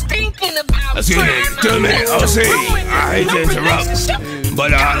was thinking about... Excuse me, O.C. I hate to interrupt,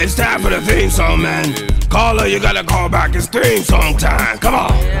 but it's time for the theme song, man. Caller, you gotta call back. It's theme song time. Come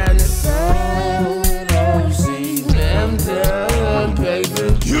on.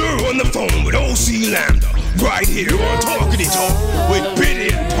 You're on the phone with O.C. Lambda, right here on Talkity Talk with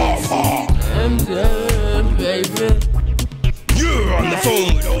Biddy and Paw. You're on the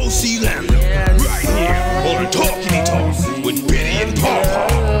phone with O.C. Lambda, right here on Talkity Talk with Biddy and Paw.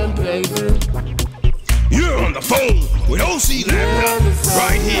 You're on the phone with O.C. Lambda,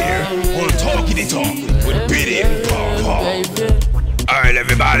 right here on Talkity Talk with Biddy and Paw. Alright,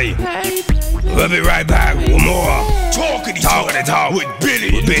 everybody. We'll be right back with more Talkity Talk with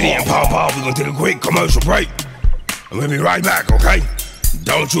Biddy and Paw. We're gonna take a quick commercial break. And we'll be right back, okay?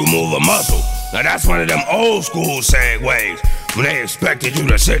 Don't you move a muscle. Now that's one of them old school segues when they expected you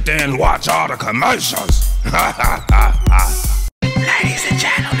to sit there and watch all the commercials. Ladies and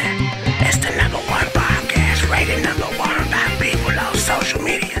gentlemen, it's the #1 podcast rated #1 by people on social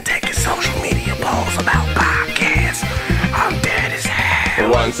media taking social media polls about podcasts. I'm dead as hell.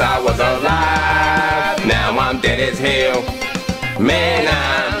 Once I was alive, now I'm dead as hell. Man,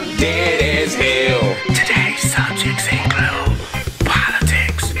 I'm dead as hell. Today's subjects include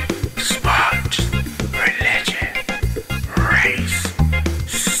politics, sports, religion, race,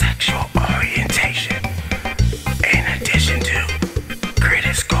 sexual orientation, in addition to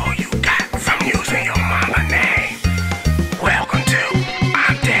credit score you got from using your mama name. Welcome to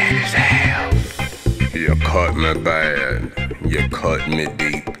I'm Dead as Hell. You cut me bad, you cut me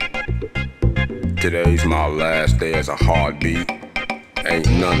deep. Today's my last day as a heartbeat. Ain't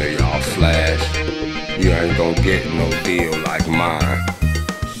none of y'all flash. You ain't gon' get no deal like mine.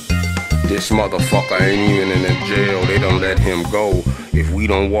 This motherfucker ain't even in the jail. They don't let him go. If we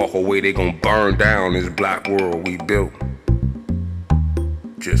don't walk away, they gon' burn down this black world we built.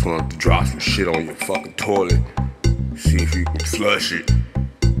 Just wanted to drop some shit on your fucking toilet. See if you can flush it.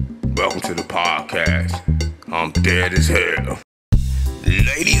 Welcome to the podcast. I'm dead as hell.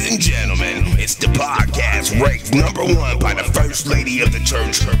 Ladies and gentlemen, it's the podcast ranked #1 by the First Lady of the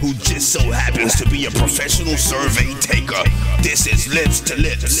Church, who just so happens to be a professional survey taker. This is Lips to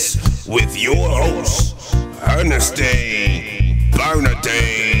Lips with your hosts, Ernestine,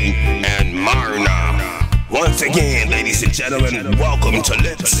 Bernadine, and Marna. Once again, ladies and gentlemen, welcome to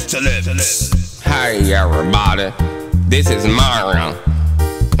Lips to Lips. Hey everybody, this is Marna.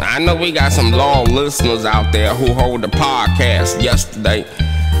 I know we got some loyal listeners out there who heard the podcast yesterday.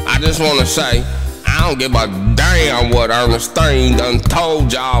 I just want to say, I don't give a damn what Ernestine done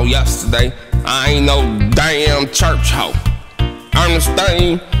told y'all yesterday. I ain't no damn church hoe.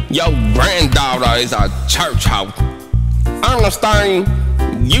 Ernestine, your granddaughter is a church hoe. Ernestine,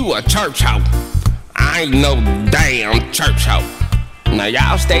 you a church hoe. I ain't no damn church hoe. Now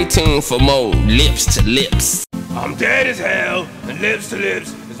y'all stay tuned for more Lips to Lips. I'm Dead as Hell, and Lips to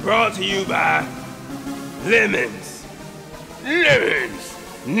Lips is brought to you by lemons. Lemons.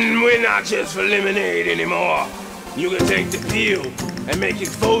 We're not just for lemonade anymore. You can take the peel and make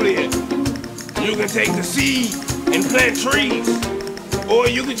exfoliant. You can take the seed and plant trees. Or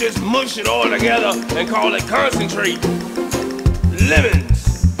you can just mush it all together and call it concentrate.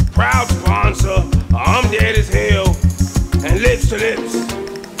 Lemons. Proud sponsor. I'm Dead as Hell and Lips to Lips.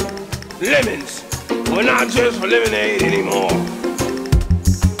 Lemons. We're not just for lemonade anymore.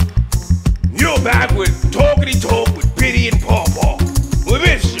 You're back with Talkity Talk with Biddy and Paw Paw. We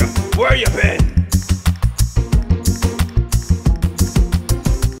missed you. Where you been?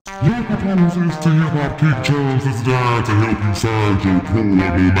 Your proposals to hip-hop kick drums is designed to help you find your core no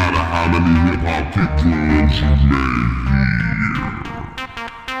matter how many hip-hop kick drums you may hear.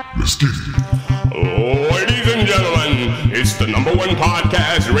 Let's get it. Ladies and gentlemen, it's the #1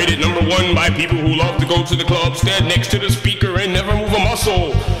 podcast rated #1 by people who love to go to the club, stand next to the speaker, and never move a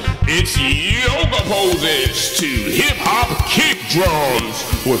muscle. It's yoga poses to hip-hop kick drums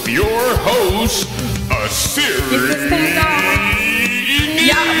with your host, a series.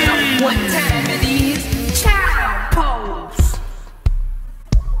 Y'all know what time it is. Child pose.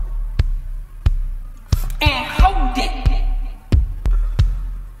 And hold it.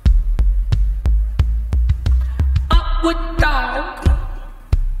 Upward dog.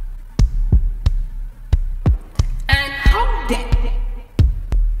 And hold it.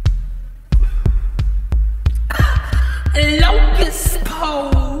 Locust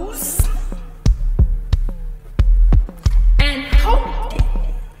pose. And hold it.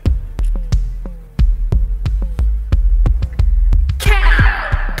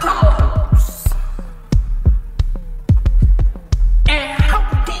 Cow pose. And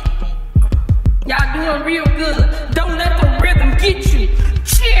hold it. Y'all doing real good. Don't let the rhythm get you.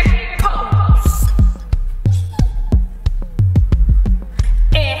 Chick pose.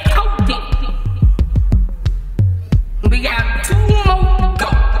 And hold it. We got 2 more go.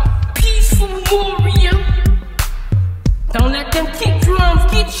 Peaceful warrior. Don't let them kick drums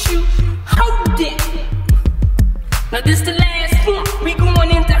get you. Hold it. Now this the last one. We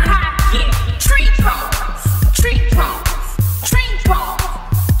going into high gear. Tree pose. Tree pose. Tree pose.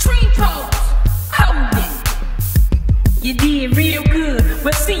 Tree pose. Hold it. You did real good.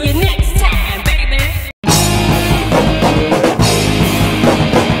 We'll see you next time, baby.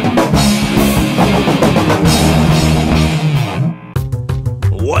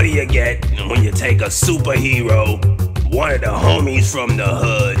 What do you get when you take a superhero, one of the homies from the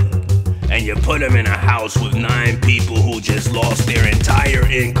hood, and you put them in a house with 9 people who just lost their entire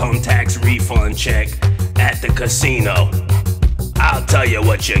income tax refund check at the casino, I'll tell you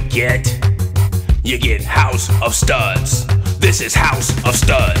what you get. You get House of Studs. This is House of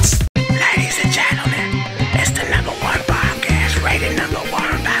Studs. Ladies and gentlemen, it's the #1 podcast rated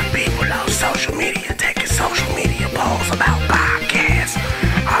 #1 by people on social media taking social media polls about podcasts.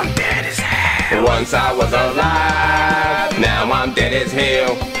 I'm dead as hell. Once I was alive, now I'm dead as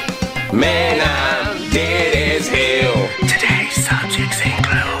hell. Man, I'm dead as hell. Today's subjects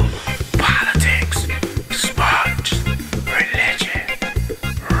include politics, sports, religion,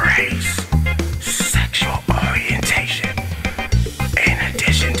 race, sexual orientation, in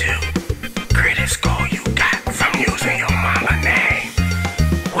addition to credit score you got from using your mama name.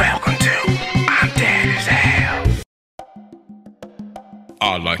 Welcome to I'm Dead as Hell.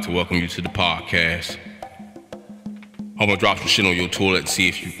 I'd like to welcome you to the podcast. I'm gonna drop some shit on your toilet and see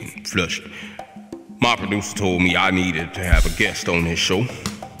if you can flush it. My producer told me I needed to have a guest on this show.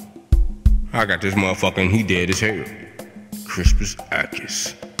 I got this motherfucker and he dead as hell. Crispus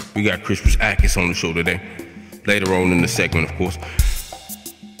Akis. We got Crispus Akis on the show today. Later on in the segment, of course.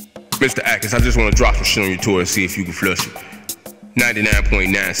 Mr. Akis, I just want to drop some shit on your toilet and see if you can flush it.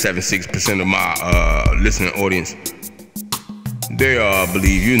 99.976% of my listening audience, they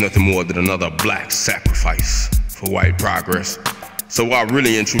believe you're nothing more than another black sacrifice for white progress. So I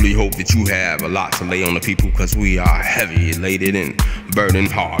really and truly hope that you have a lot to lay on the people, because we are heavy laden and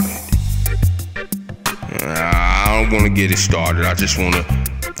burdened hard. I don't want to get it started. I just want to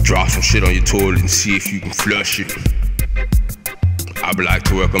drop some shit on your toilet and see if you can flush it. I would like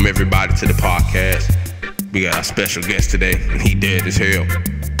to welcome everybody to the podcast. We got our special guest today, and he dead as hell,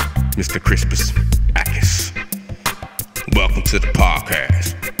 Mr. Crispus Akis. Welcome to the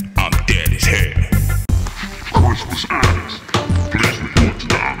podcast. I'm dead as hell. Crispus Akis. Please report to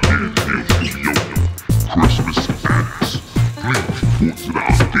the I'm Dead as Hell studio. Crispus Akis. Please report to the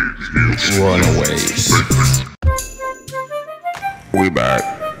I'm Dead as Hell studio. Runaways. We back.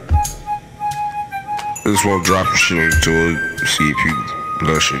 I just want to drop some shit on your toilet, see if you can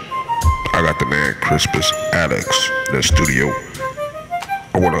flush it. I got the man Crispus Akis in the studio.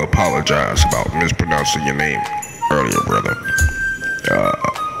 I want to apologize about mispronouncing your name earlier, brother.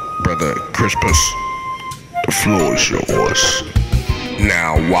 Brother Crispus, the floor is yours.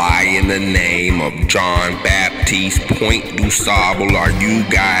 Now, why in the name of John Baptiste Point du Sable are you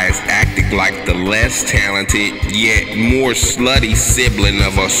guys acting like the less talented yet more slutty sibling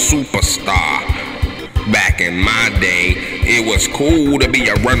of a superstar? Back in my day, it was cool to be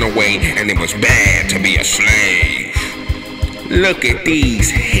a runaway and it was bad to be a slave. Look at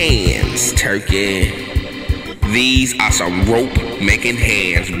these hands, turkey. These are some rope-making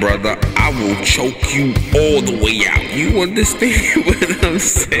hands, brother. I will choke you all the way out. You understand what I'm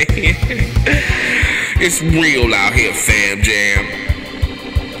saying? It's real out here, fam jam.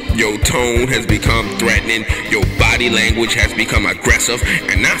 Your tone has become threatening. Your body language has become aggressive,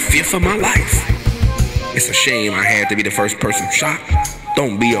 and I fear for my life. It's a shame I had to be the first person shot.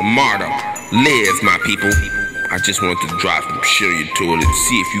 Don't be a martyr. Live, my people. I just wanted to drop some shit on your toilet and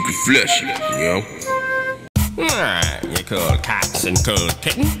see if you could flush it, you know? You cool cats and cool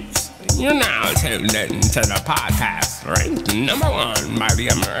kittens. You're now tuned in to the podcast ranked #1 by the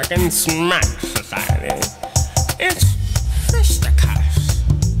American Smack Society. It's Fisticuffs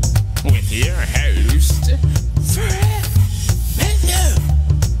with your host, Fred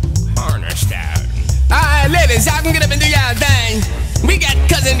Cornerstone. Alright, ladies, y'all can get up and do y'all thing. We got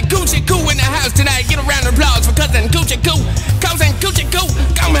Cousin Coochie Coo in the house tonight. Get a round of applause for Cousin Coochie Coo. Cousin Coochie Coo,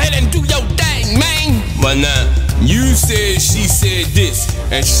 come ahead and do your thing, man. But now, you said she said this,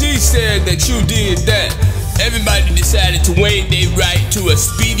 and she said that you did that. Everybody decided to waive their right to a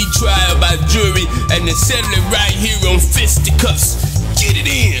speedy trial by jury and to settle it right here on Fisticuffs. Get it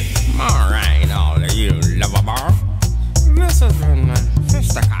in. Alright, all of you lovable. This has been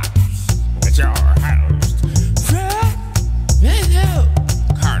Fisticuffs with your host, Fred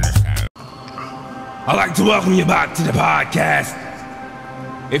Cornerstone. I'd like to welcome you back to the podcast.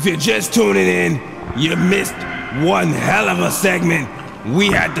 If you're just tuning in, you missed one hell of a segment. We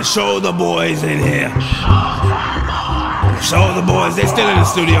had the Shoulder Boys in here. Shoulder Boys, they're still in the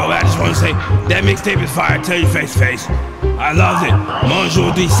studio. I just want to say, that mixtape is fire. Tell you face to face. I loved it.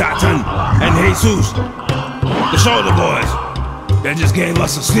 Bonjour de Satan and Jesus. The Shoulder Boys, they just gave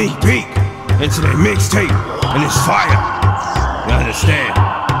us a sneak peek into their mixtape, and it's fire. You understand?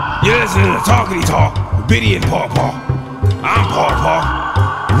 You're listening to Talkity Talk with Biddy and Paw Paw. I'm Paw Paw,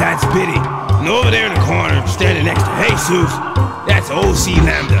 and that's Biddy. And over there in the corner, standing next to Jesus, that's OC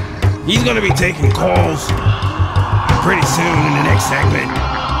Lambda. He's gonna be taking calls pretty soon in the next segment.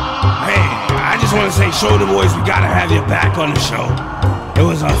 Hey, just want to say, Shoulder Boys, we gotta have you back on the show. It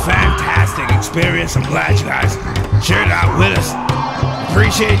was a fantastic experience. I'm glad you guys shared it out with us.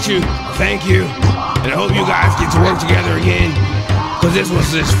 Appreciate you. Thank you. And I hope you guys get to work together again, because this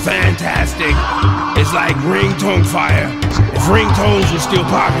was just fantastic. It's like ringtone fire. If ringtones were still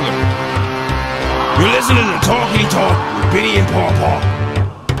popular. You're listening to Talkity Talk with Biddy and Paw Paw.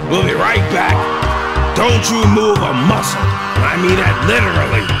 We'll be right back. Don't you move a muscle. I mean that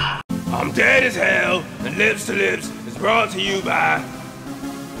literally. I'm Dead as Hell, and Lips to Lips is brought to you by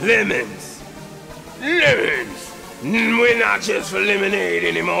Lemons. Lemons. We're not just for lemonade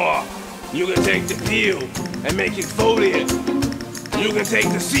anymore. You can take the peel and make exfoliant. You can take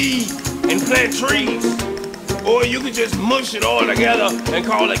the seed and plant trees. Or you can just mush it all together and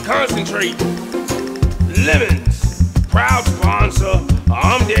call it concentrate. Lemons. Proud sponsor.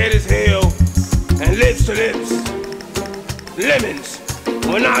 I'm Dead as Hell and Lips to Lips. Lemons.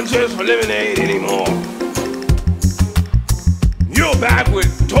 We're not just for lemonade anymore. You're back with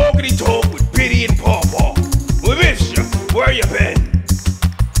Talkity Talk with Biddy and Paw Paw. We missed you. Where you been?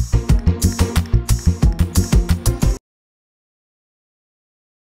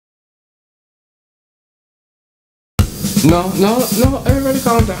 No, everybody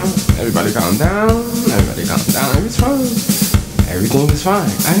calm down. Everybody calm down. Everybody calm down. It's fine. Everything is fine.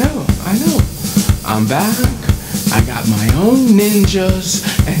 I know. I'm back. I got my own ninjas,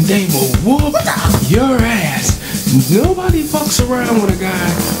 and they will whoop your ass. Nobody fucks around with a guy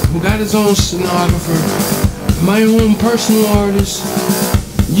who got his own stenographer, my own personal artist.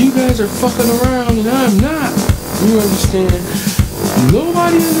 You guys are fucking around, and I'm not. You understand?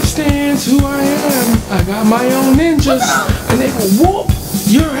 Nobody understands who I am. I got my own ninjas, and they will whoop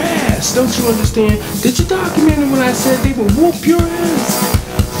your ass. Don't you understand? Did you document it when I said they will whoop your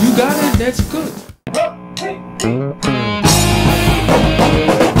ass? You got it? That's good.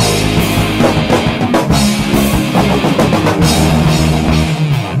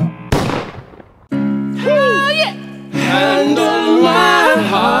 Hand on my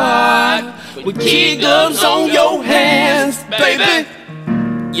heart with kid gloves on your hands, baby.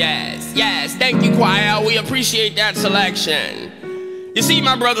 Yes, thank you, choir. We appreciate that selection. You see,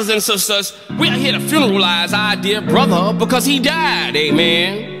 my brothers and sisters, we are here to funeralize our dear brother because he died,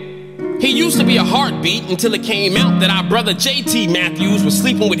 amen. He used to be a heartbeat until it came out that our brother J.T. Matthews was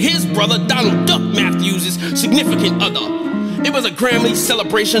sleeping with his brother Donald Duck Matthews' significant other. It was a Grammy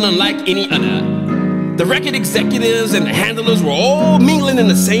celebration unlike any other. The record executives and the handlers were all mingling in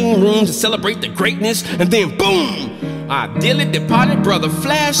the same room to celebrate the greatness, and then boom, our dearly departed brother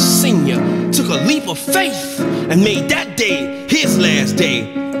Flash Sr. took a leap of faith and made that day his last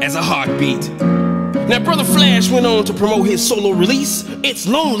day as a heartbeat. Now, Brother Flash went on to promote his solo release, It's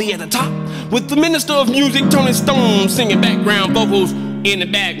Lonely at the Top, with the Minister of Music, Tony Stone, singing background vocals in the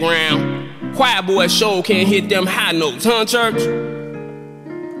background. Choir boys sure can't hit them high notes, huh, church?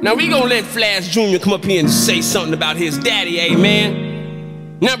 Now, we gonna let Flash Jr. come up here and say something about his daddy, amen?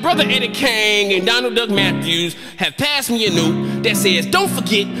 Now, Brother Eddie King and Donald Duck Matthews have passed me a note that says, don't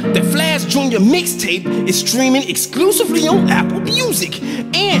forget that Flash Jr. mixtape is streaming exclusively on Apple Music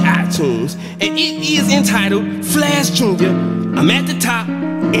and iTunes, and it is entitled Flash Jr. I'm at the top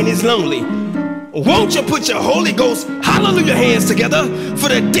and it's lonely. Won't you put your Holy Ghost hallelujah hands together for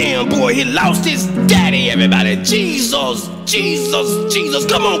the damn boy he lost his daddy, everybody. Jesus, Jesus, Jesus.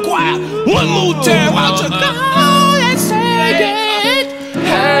 Come on, choir. One more time. Won't you go and say it?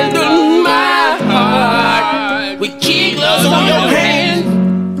 Hand on my heart with kid gloves on your hand.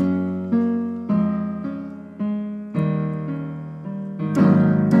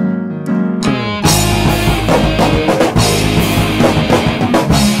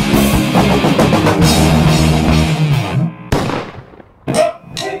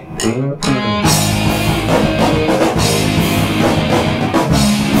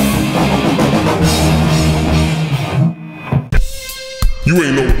 You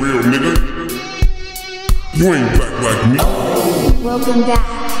ain't no real nigga. You ain't black like me. Welcome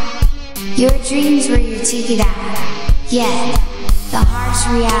back. Your dreams were your ticket out. Yet, the harsh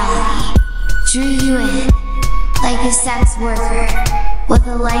reality drew you in like a sex worker with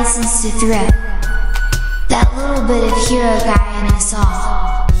a license to thrill. That little bit of hero guy in us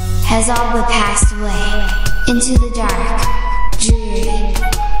all has all but passed away into the dark, dreary,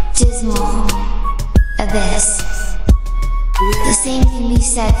 dismal abyss. The same can be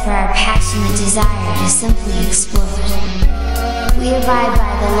said for our passionate desire to simply explode. We abide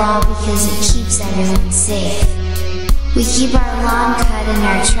by the law because it keeps everyone safe. We keep our lawn cut and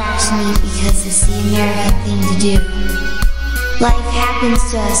our trash neat because it's the American thing to do. Life happens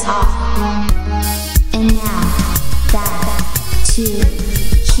to us all. And now, back to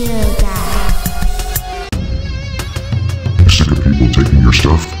Hero Guy.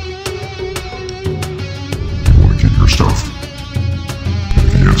 stuff? You want to keep your stuff?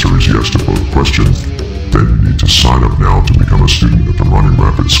 If the answer is yes to both questions, then you need to sign up now to become a student at the Ronnie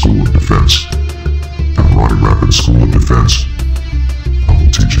Rapids School of Defense. At Ronnie Rapids School of Defense, I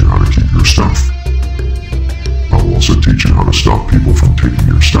will teach you how to keep your stuff. I will also teach you how to stop people from taking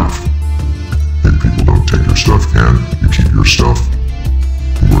your stuff. If people don't take your stuff and you keep your stuff,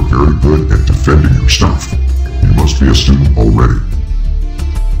 you are very good at defending your stuff. You must be a student already.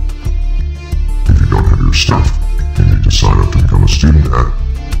 If you don't have your stuff, you need to sign up to become a student at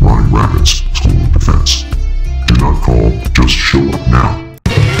Ronnie Rapids School of Defense. Do not call, just show up now.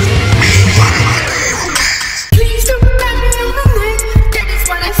 Please don't pat me on the neck. That is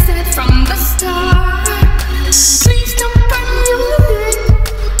what I said from the start. Please don't pat me on the neck.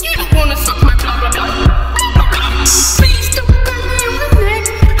 You don't wanna suck my blah blah blah. Please don't pat me on the neck.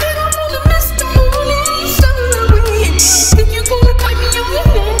 I don't wanna miss the morning sun. If you're gonna pat me on the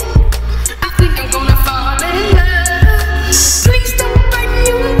neck, I think I'm gonna fall in love. Please don't pat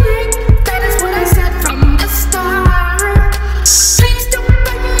me on the neck. That is what I said from the start. Please don't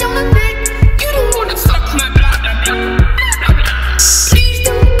pat me on the neck. You don't wanna suck my blah blah blah. Please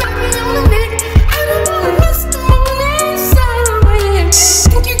don't pat me on the neck. I don't wanna miss the morning sun.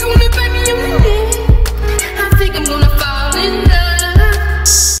 If you're gonna pat me on the neck, I think I'm gonna fall in love.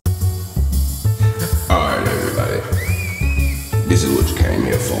 Alright, everybody. This is what you came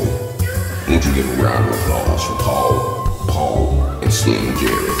here for. Won't you give a round of applause for Paul, and Slim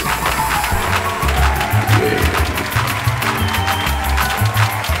Jerry? Yeah.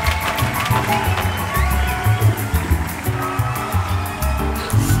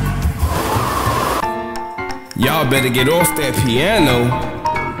 Y'all better get off that piano.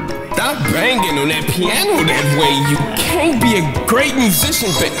 Stop banging on that piano that way. You can't be a great musician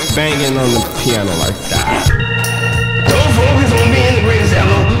banging on the piano like that. Don't focus on being the greatest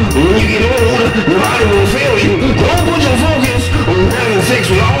ever. When you get older, your body will fail you. Don't put your focus on having sex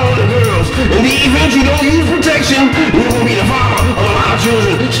with all the girls. In the event you don't use protection, you will be the father of a lot of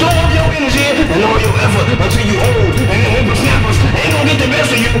children. Store up your energy and all your effort until you old. And then whippersnappers ain't gonna get the best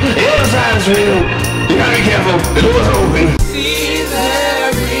of you. The other side is real. You gotta be careful. The door's open. See,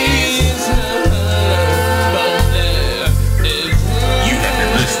 there is You have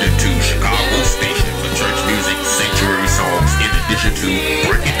been listening to Chicago Station for church music, sanctuary songs, in addition to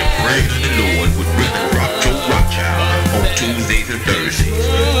Breaking the Bread of the Lord with Brother Rock Joe Rockchild on Tuesdays and Thursdays.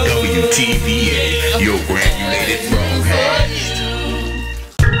 WTVA, your granulated broadcast.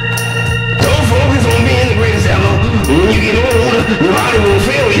 Don't focus on being the greatest ever. When you get older, your body will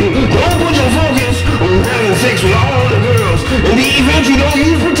fail you. Don't put your focus on having sex with all the girls. In the event you don't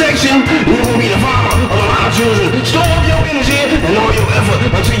use protection, you will be the father of a lot of children. Store up your energy and all your effort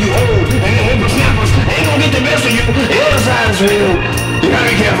until you old. And then whippersnappers ain't gonna get the best of you. The other side is real. You gotta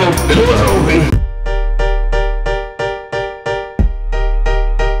be careful. The door's open.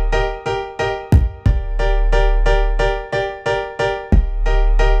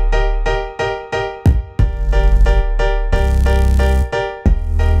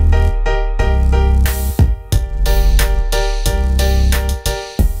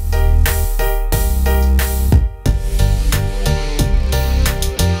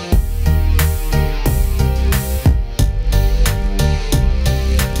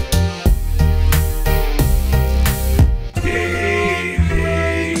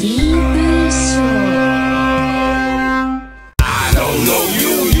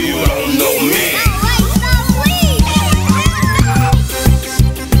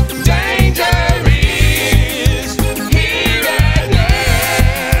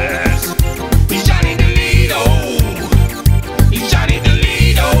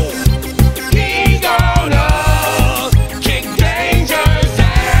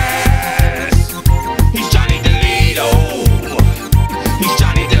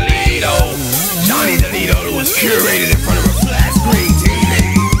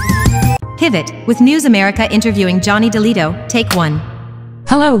 Pivot, with News America interviewing Johnny DeLito, take 1.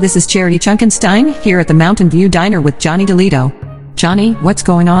 Hello, this is Charity Chunkenstein, here at the Mountain View Diner with Johnny DeLito. Johnny, what's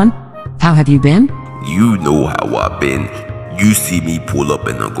going on? How have you been? You know how I've been. You see me pull up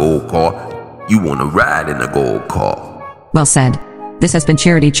in a gold car. You wanna ride in a gold car. Well said. This has been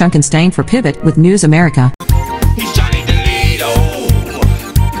Charity Chunkenstein for Pivot with News America. He's Johnny DeLito.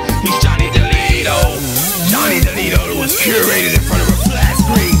 He's Johnny DeLito. Johnny DeLito was curated in front of a flat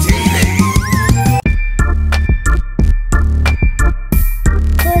screen TV.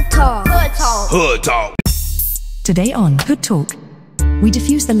 Hood Talk. Hood Talk. Hood Talk. Today on Hood Talk, we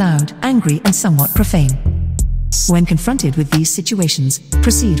diffuse the loud, angry, and somewhat profane. When confronted with these situations,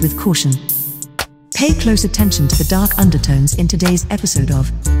 proceed with caution. Pay close attention to the dark undertones in today's episode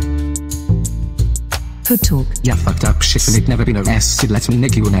of Hood Talk. Yeah, fucked up shit and it never been arrested. Let me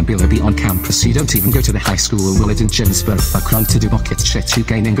nick you a nebula be on campus. You don't even go to the high school. Will it in Ginsburg? Fuck run to do bucket shit. You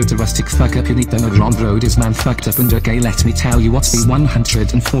gaining good to rustic fuck up. You need the on road is man fucked up and gay. Let me tell you what's the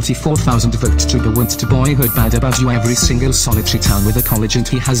 144,000 vote to the want to boyhood bad about you. Every single solitary town with a college and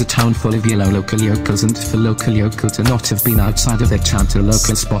he has a town full of yellow local yokels, and for local yokel to not have been outside of their town to a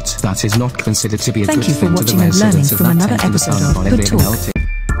local spot, that is not considered to be a Thank good you for thing to the watching and learning residents of from that another tent in the episode sun of while Hood they're Talk. melting.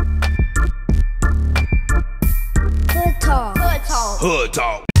 Hood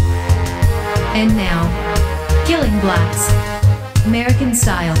Talk. And now, Killing Blacks, American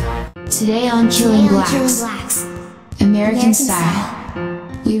Style. Today on Killing Blacks, American Style,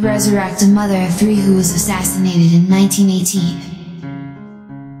 we resurrect a mother of 3 who was assassinated in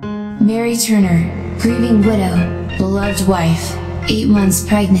 1918. Mary Turner, grieving widow, beloved wife, 8 months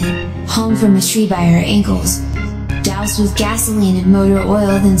pregnant, hung from a tree by her ankles, doused with gasoline and motor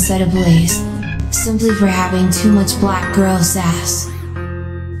oil then set ablaze, simply for having too much black girl sass.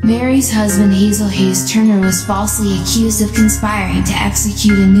 Mary's husband Hazel Hayes Turner was falsely accused of conspiring to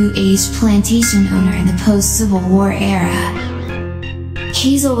execute a New Age plantation owner in the post-Civil War era.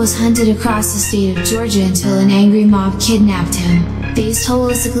 Hazel was hunted across the state of Georgia until an angry mob kidnapped him, based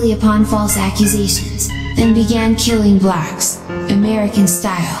holistically upon false accusations, then began killing blacks, American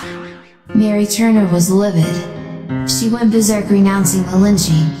style. Mary Turner was livid. She went berserk renouncing the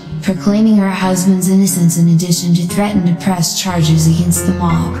lynching, proclaiming her husband's innocence in addition to threaten to press charges against the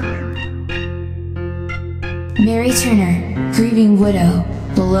mob. Mary Turner, grieving widow,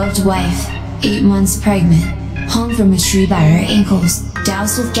 beloved wife, 8 months pregnant, hung from a tree by her ankles,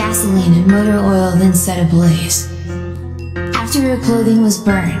 doused with gasoline and motor oil then set ablaze. After her clothing was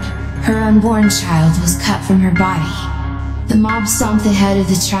burned, her unborn child was cut from her body. The mob stomped the head of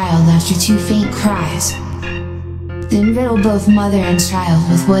the child after 2 faint cries, then riddled both mother and child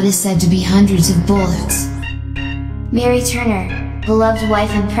with what is said to be hundreds of bullets. Mary Turner, beloved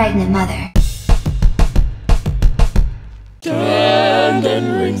wife and pregnant mother. Stand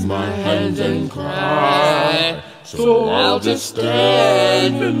and wring my hands and cry. So I'll just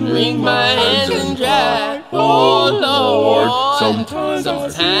stand and wring my hands and cry. Oh Lord, sometimes I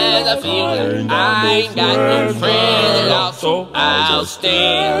feel like I ain't got no friends at all. So I'll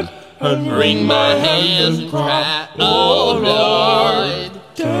stand and wring my hands and cry. Oh Lord,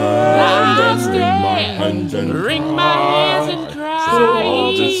 I'll stand and wring my hands and cry. So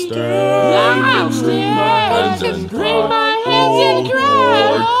I'll just stand and wring my hands and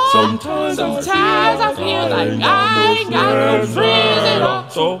cry. Sometimes I feel like I ain't got no friends at all.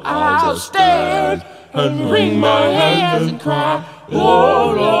 So I'll stand and wring my hands and cry.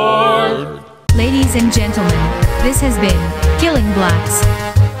 Oh Lord. Ladies and gentlemen, this has been Killing Blacks,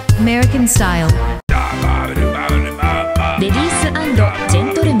 American Style. レディース&ジ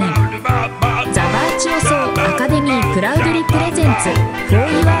ェントルメン、ザ・バーチオソーアカデミープラウドリプレゼンツ For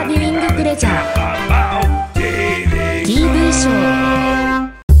Your Viewing Pleasure TV ショー。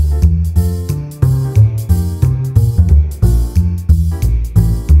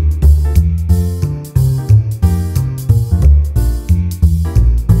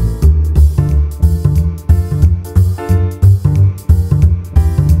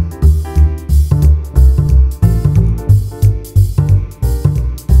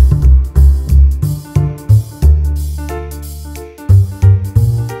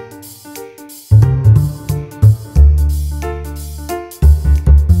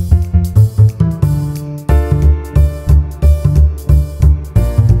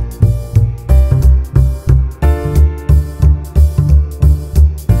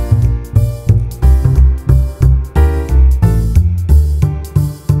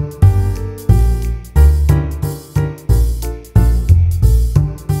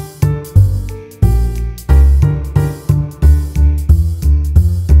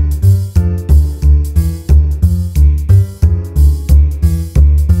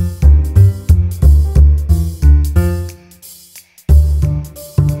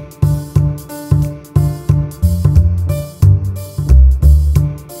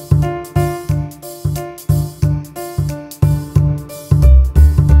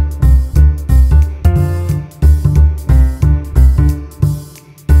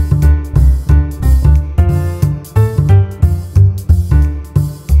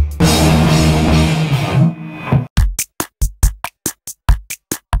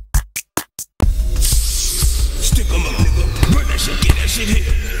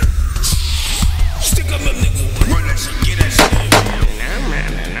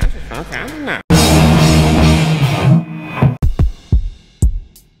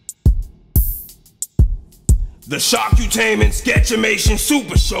The Shockutainment Sketchamation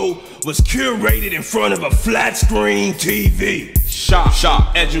Super Show was curated in front of a flat screen TV.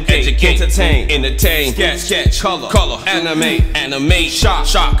 Shock, educate, entertain, sketch, color, animate,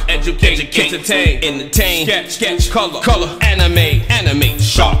 shock, educate, entertain, sketch, color, animate.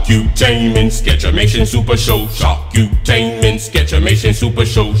 Shockutainment Sketchamation Super Show. Shockutainment Sketchamation Super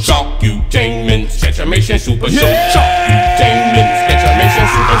Show. Shockutainment Sketchamation Super Show. Shockutainment Sketchamation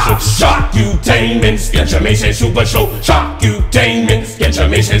Super Show. Shockutainment Sketchamation Super Show. Shockutainment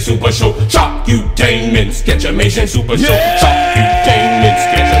Sketchamation Super Show. Shockutainment Sketchamation Super Show. Shockutainment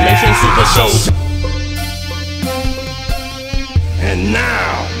Sketchamation Super Show. And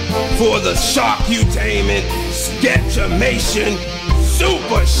now, for the Shockutainment Sketchamation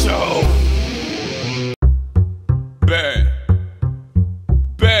Super Show.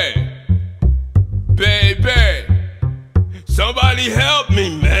 Baby. Somebody help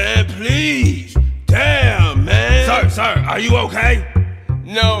me, man, please. Damn, man. Sir, are you okay?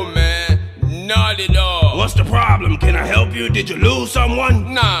 No, man, not at all. What's the problem? Can I help you? Did you lose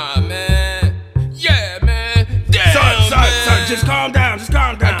someone? Nah, man. Yeah, man. Damn, Sir, just calm down,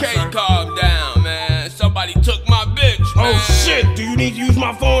 I can't calm down, man. Somebody took my bitch, man. Oh, shit. Do you need to use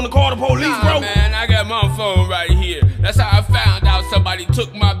my phone to call the police, bro? Man, I got my phone right here. That's how I found out somebody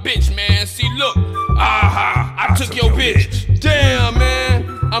took my bitch, man. See, look. I took your bitch. Damn, man.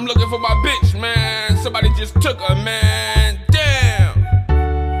 I'm looking for my bitch, man. Somebody just took her, man. Damn.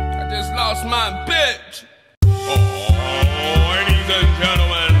 I just lost my bitch. Ladies and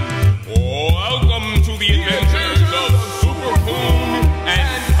gentlemen, welcome to the adventures of Super Coon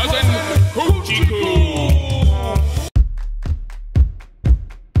and Cousin Coochie Coo.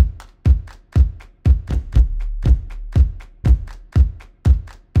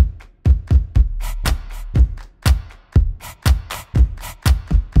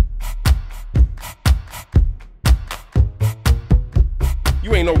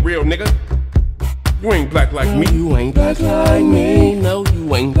 You ain't no real nigga. You ain't black like me. You ain't black like me. No,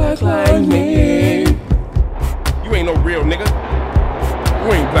 you ain't black like me. You ain't no real nigga.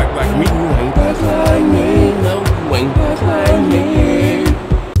 You ain't black like me. You ain't black like me. No, you ain't black like me.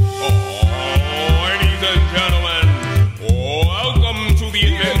 Ladies and gentlemen, welcome to the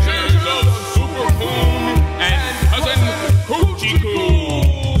adventures of Super Coon and Cousin Coochie Coo.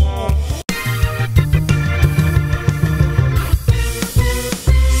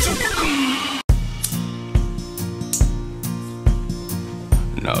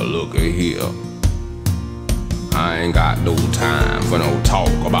 Now look at here. I ain't got no time for no talk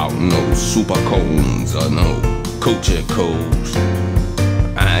about no super cones or no coochie coos.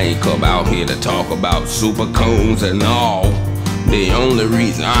 I ain't come out here to talk about super cones and all. The only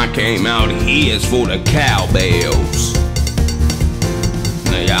reason I came out here is for the cowbells.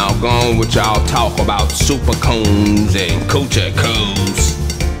 Now y'all gone with y'all talk about super cones and coochie coos.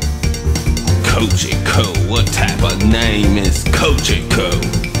 Coochie coo, what type of name is coochie coo?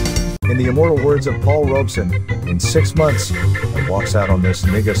 In the immortal words of Paul Robeson, in 6 months, I walks out on this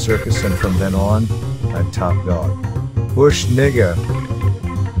nigga circus, and from then on, I'm top dog. Push nigga.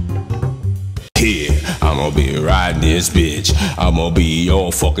 Yeah, I'ma be riding this bitch. I'ma be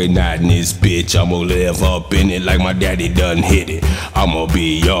all fucking riding this bitch. I'ma live up in it like my daddy done hit it. I'ma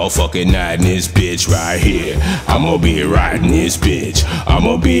be all fucking riding this bitch right here. I'ma be riding this bitch.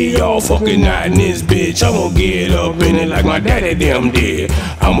 I'ma be all fucking riding this bitch. I'ma get up in it like my daddy them did.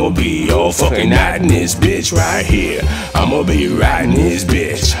 I'ma be all fucking riding this bitch right here. I'ma be riding this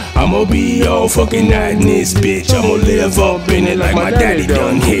bitch. I'ma be all fucking riding this bitch. I'ma live up in it like my daddy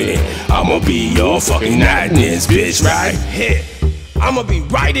done hit it. I'ma be all fucking riding this bitch right here. I'ma be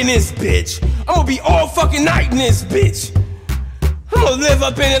riding this bitch. I'ma be all fucking night in this bitch. I'ma live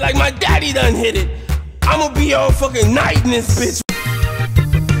up in it like my daddy done hit it. I'ma be all fucking night in this bitch.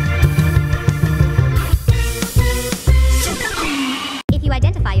 If you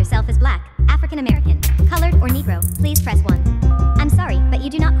identify yourself as black, African American, colored, or Negro, please press 1. I'm sorry, but you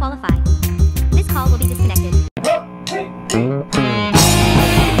do not qualify. This call will be disconnected.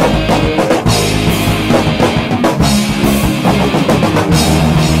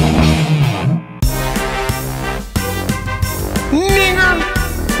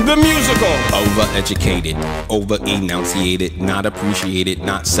 The musical. Overeducated, over-enunciated, not appreciated,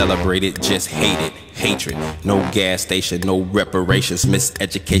 not celebrated, just hated. Hatred, no gas station, no reparations,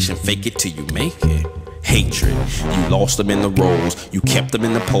 miseducation, fake it till you make it. Hatred, you lost them in the roles, you kept them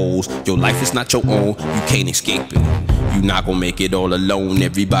in the polls. Your life is not your own, you can't escape it. You not gonna make it all alone.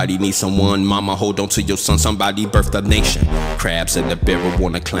 Everybody needs someone. Mama, hold on to your son. Somebody birthed a nation. Crabs in the barrel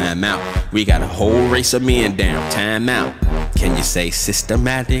wanna climb out. We got a whole race of men down. Time out. Can you say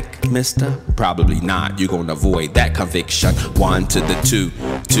systematic, mister? Probably not. You're gonna avoid that conviction. 1 to the 2,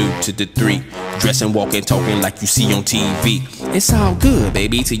 2 to the 3. Dressing, walking, talking like you see on TV. It's all good,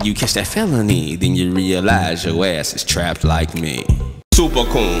 baby, till you catch that felony. Then you realize your ass is trapped like me. Super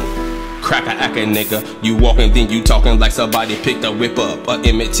cool. Cracker acting nigga, you walking then you talking like somebody picked a whip up. A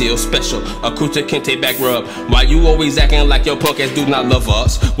Emmett Till special, a Kuta Kente back rub. Why you always acting like your punk ass do not love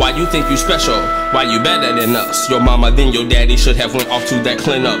us? Why you think you special? Why you better than us? Your mama then your daddy should have went off to that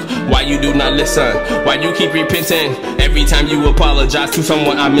cleanup. Why you do not listen? Why you keep repenting? Every time you apologize to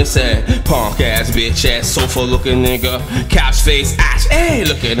someone I miss it. Punk ass bitch ass sofa looking nigga. Couch face ass, hey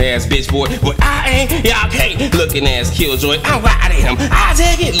looking ass bitch boy. But I ain't, y'all can't. Looking ass killjoy, I'm riding him. I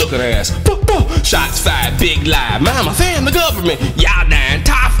take it, looking ass. Shots fired, big lie. Mama, fam, the government. Y'all dying,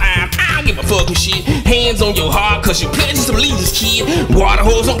 top 5. I don't give a fucking shit. Hands on your heart, cause you pledges to believe this kid. Water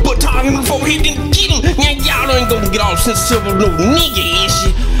hose on, put tar in the forehead, then get him. Now y'all ain't gonna get all sensitive with no nigga and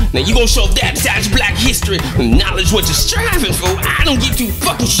shit. Now you gonna show that besides black history. Knowledge what you're striving for. I don't give 2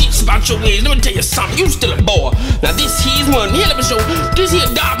 fucking shits about your ways. Let me tell you something, you still a boy. Now this here's one hell of a show. This here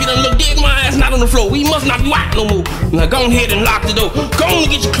dog, you done look dead, my ass not on the floor. We must not be out no more. Now go ahead and lock the door. Go on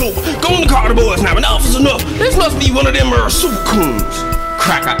and get your cloak. Go on and call the boys now. Enough is enough. This must be one of them super coons.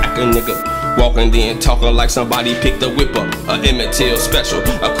 Cracker acting nigga. Walking then talking like somebody picked a whip up. A Emmett Till special,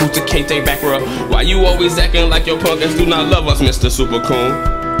 a Kuta Kente back rub. Why you always acting like your punk ass do not love us, Mr. Super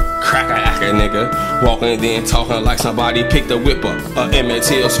Coon? Cracker acting nigga. Walking then talking like somebody picked a whip up. A Emmett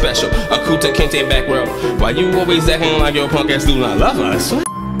Till special, a Kuta Kente back rub. Why you always acting like your punk ass do not love us?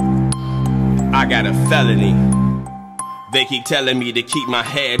 I got a felony. They keep telling me to keep my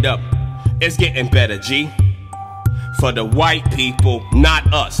head up. It's getting better, G. For the white people,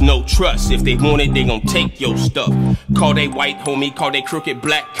 not us, no trust. If they want it, they gon' take your stuff. Call they white homie, call they crooked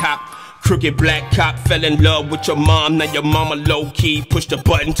black cop. Crooked black cop fell in love with your mom. Now your mama low-key pushed the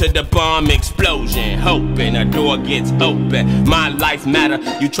button to the bomb explosion. Hoping a door gets open. My life matter,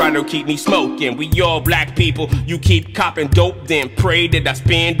 you try to keep me smoking. We all black people, you keep copping dope. Then pray that I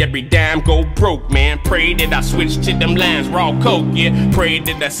spend every dime, go broke, man. Pray that I switch to them lines, raw coke, yeah. Pray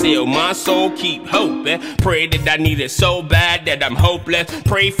that I sell my soul, keep hoping. Pray that I need it so bad that I'm hopeless.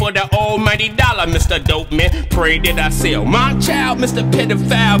 Pray for the almighty dollar, Mr. Dope Man. Pray that I sell my child, Mr.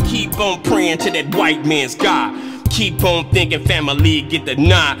 Pedophile. Keep on praying to that white man's God. Keep on thinking family get the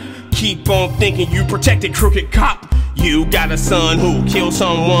nod. Keep on thinking you protected crooked cop. You got a son who killed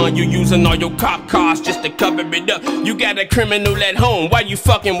someone. You using all your cop cars just to cover it up. You got a criminal at home. Why you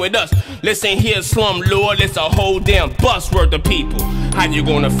fucking with us? Listen here, slum lord. It's a whole damn bus worth of people. How you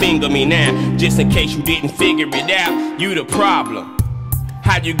gonna finger me now? Just in case you didn't figure it out. You the problem.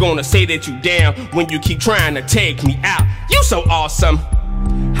 How you gonna say that you down when you keep trying to take me out? You so awesome.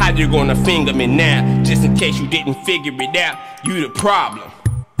 How you gonna finger me now? Just in case you didn't figure it out, you the problem.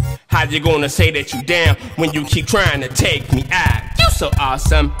 How you gonna say that you down when you keep trying to take me out? You so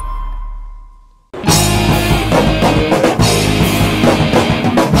awesome.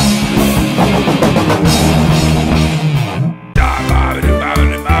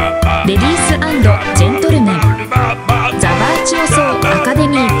 Ladies and gentlemen, The Virtuoso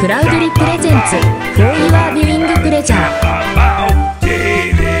Academy proudly presents For Your Viewing Pleasure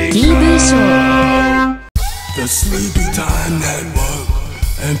TV show. The Sleepy Time Network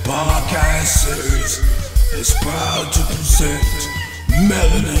and podcast series is proud to present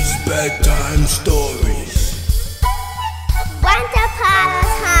Melody's Bedtime Stories. Once upon a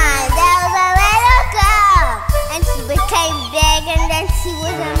time, there was a little girl, and she became big, and then she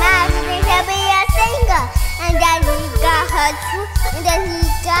was imagining to be a singer, and then he got her and then he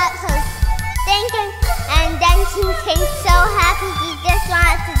got her thinking, and then she became so happy she just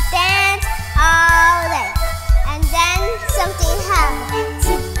wanted to dance all day. And then something happened.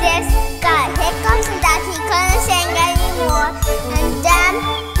 She just got hiccups and that she couldn't sing anymore. And then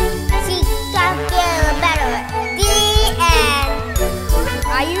she got feeling better. The end.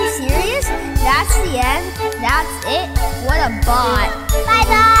 Are you serious? That's the end? That's it? What a bot. Bye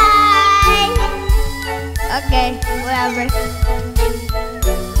bye. Okay, whatever.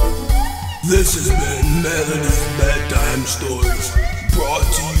 This has been Melody's Bedtime Stories, brought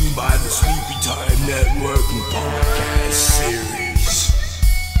to you by the Sleepy Time Network and Podcast Series.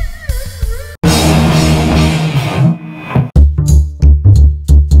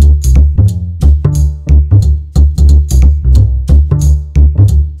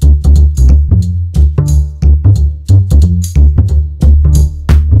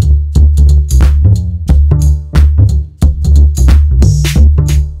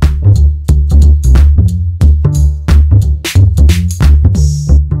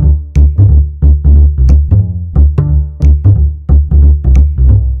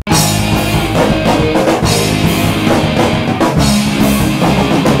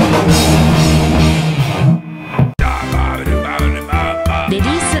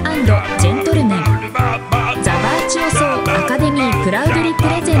 リプ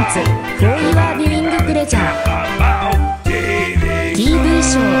レゼンツ For Your Viewing Pleasure TV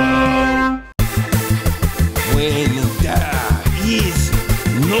ショー When there is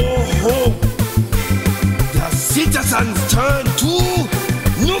no hope, the citizens turn to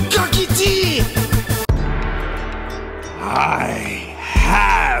Nukakiti. I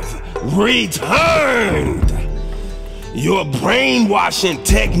have returned. Your brainwashing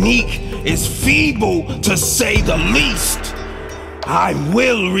technique is feeble to say the least. I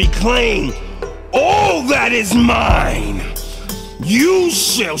will reclaim all that is mine. You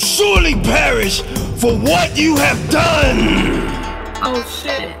shall surely perish for what you have done. Oh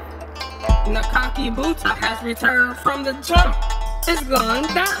shit. Nakaki Buta has returned from the jump. It's gone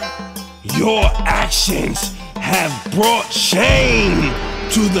down. Your actions have brought shame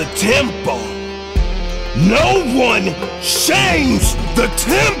to the temple. No one shames the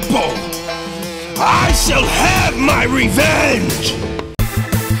temple. I shall have my revenge.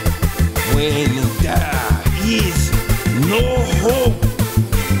 When there is no hope,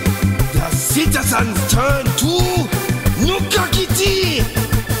 the citizens turn to Nukakiti.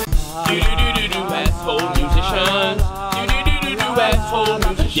 Asshole musicians. Asshole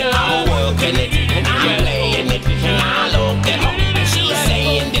musicians. I'm working it and I'm playing it and I look at her and she's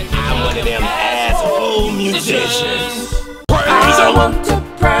saying that I'm one of them asshole musicians. Praise him. I want to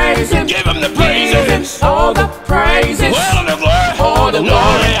praise him. Give him the praises. All the praises. Well, the glory. All the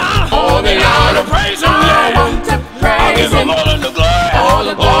glory. All the honor. Praise him. I want to praise him. All the glory. All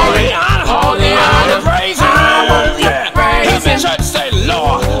the glory. All the honor. Praise him. I want to praise him. Church say,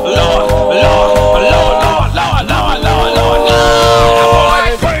 Lord, Lord, Lord, Lord, Lord, Lord, Lord, Lord, Lord, Lord.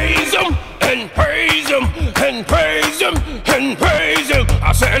 I praise him and praise him and praise him and praise him.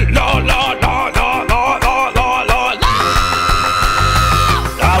 I said, Lord, Lord, Lord, Lord, Lord, Lord, Lord, Lord, Lord.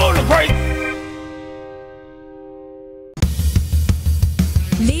 I want to praise.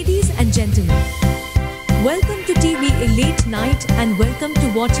 Ladies and gentlemen, welcome to TV A Late Night and welcome to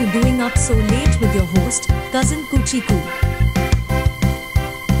What You Doing Up So Late with your host, Cousin Kuchiku.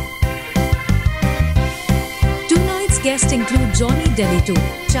 Tonight's guests include Johnny Delito,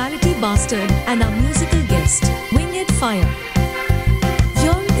 Charity Bastard, and our musical guest, Winged Fire.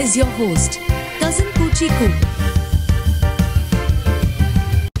 Here is your host, Cousin Kuchiku.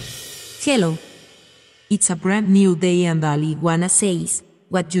 Hello. It's a brand new day and Ali wanna says,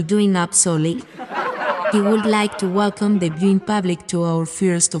 what you doing up so late? He would like to welcome the viewing public to our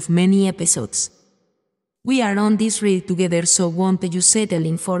first of many episodes. We are on this ride together, so won't you settle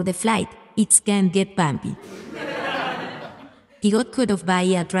in for the flight? It can get bumpy. He got cut off by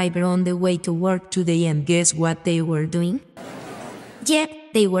a driver on the way to work today, and guess what they were doing?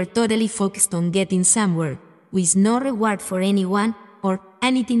 Yep, they were totally focused on getting somewhere, with no reward for anyone, or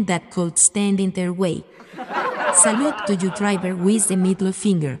anything that could stand in their way. Salute to you, driver, with the middle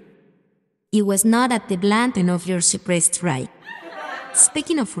finger. It was not at the blunt end of your suppressed right.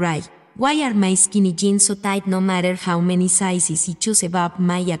 Speaking of right, why are my skinny jeans so tight no matter how many sizes I choose above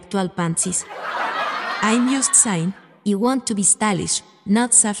my actual panties? I'm just saying, you want to be stylish,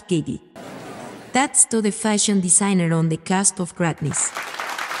 not suffocated. That's to the fashion designer on the cast of Greatness.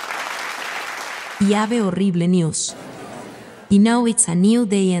 Y have horrible news. You know it's a new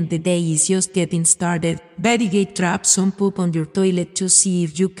day and the day is just getting started. Better get drop some poop on your toilet to see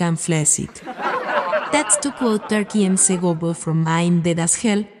if you can flex it. That's to quote Turkey MC Gobo from I'm Dead as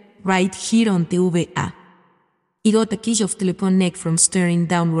Hell, right here on TVA. I got a kiss of telephone neck from staring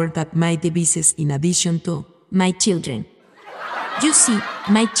downward at my devices in addition to my children. You see,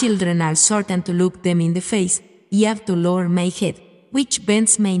 my children are certain to look them in the face. I have to lower my head, which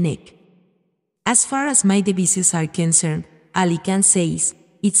bends my neck. As far as my devices are concerned, all I can say is,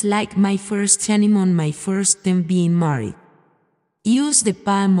 it's like my first honeymoon, my first time being married. Use the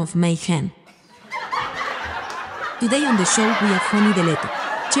palm of my hand. Today on the show we have Honey Deleto,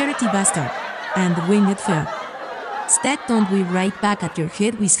 Charity Bastard, and Winged Fire. Stay tuned, we'll be right back at your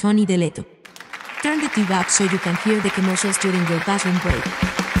head with Honey Deleto. Turn the TV up so you can hear the commercials during your bathroom break.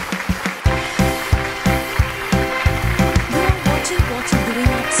 You're watching What You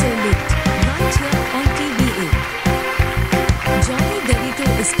Doing Up So Late, right here on TVA. Johnny Delito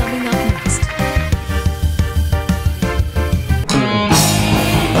is coming up next.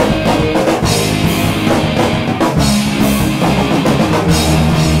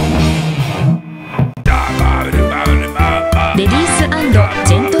 Ladies and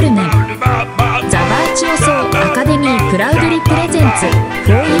gentlemen, The Virtuoso Academy proudly presents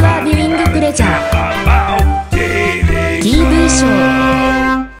For Your Viewing Pleasure TV show.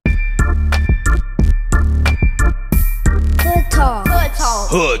 Hood Talk.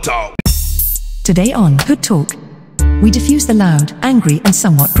 Hood Talk. Today on Hood Talk. We diffuse the loud, angry, and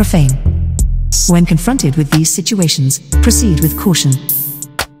somewhat profane. When confronted with these situations, proceed with caution.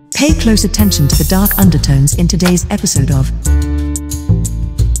 Pay close attention to the dark undertones in today's episode of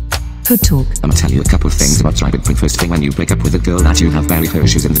Hood Talk. I'ma tell you a couple of things about driving. First thing, when you break up with a girl that you have bury her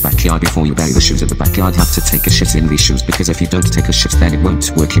shoes in the backyard. Before you bury the shoes in the backyard, have to take a shit in these shoes, because if you don't take a shit then it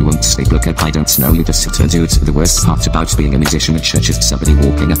won't work, you won't sleep. Look up, I don't know, you just sit and do it. The worst part about being a musician at church is somebody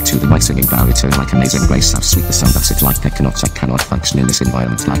walking up to the mic singing baritone like Amazing Grace. How sweet the sound, that's it. Like I cannot function in this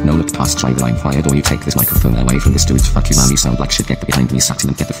environment. Like no, look past driver, I'm fired. Or you take this microphone away from this dude. Fuck you man, you sound like shit. Get behind me, Satin,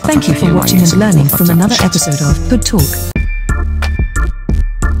 and get the fuck Thank out you of for here. watching and learning from another episode of Hood Talk.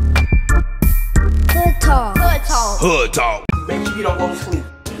 Hood talk. Make sure you don't go to sleep.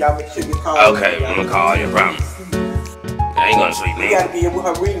 Y'all make sure you call. Okay, I'm gonna call you, promise. I ain't gonna sleep, man. You gotta be with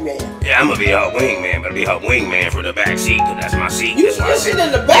her wingman. Yeah, I'm gonna be her wingman, but be her wingman for the back seat, cause that's my seat. You That's why I still sit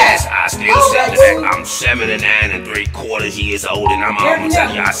in the back? Yes, I still sit in the back. I'm 79 3/4 years old, and I'm almost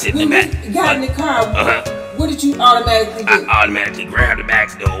telling you I sit in the back. You got in the car. What did you automatically do? I automatically grabbed the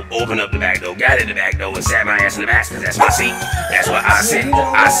back door, opened up the back door, got in the back door, and sat my ass in the back, cause that's my seat. That's what I sit.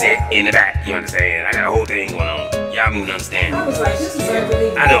 I sit in the back. You understand? I got a whole thing going on. Y'all don't even understand. I was like, this is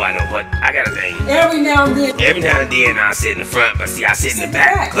unbelievable. I know, but I got a thing. Every now and then. Every now and then I sit in the front, but see, I sit in the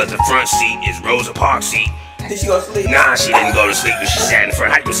back because the front seat is Rosa Parks' seat. Did she go to sleep? Nah, she didn't go to sleep, but she sat in the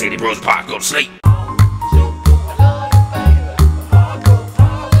front. How you say that Rosa Parks go to sleep?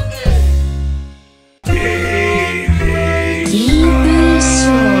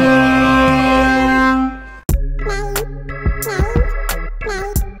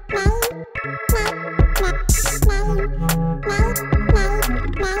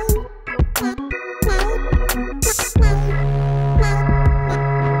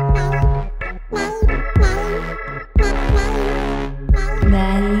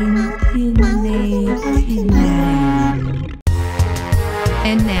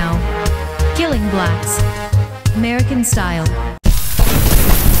 And now, Killing Blacks, American Style.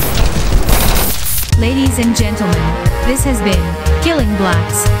 Ladies and gentlemen, this has been Killing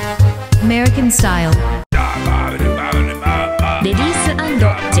Blacks, American Style. Ladies and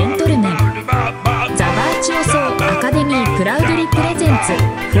gentlemen, The Virtuoso Academy proudly presents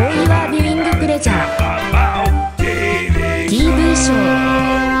For Your Viewing Pleasure TV show.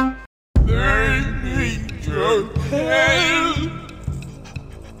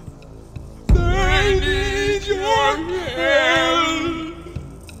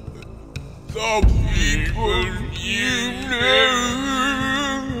 The people you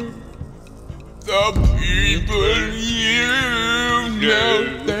know, the people you know,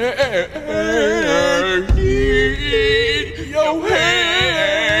 they need your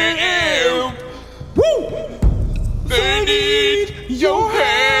help. Woo! They need your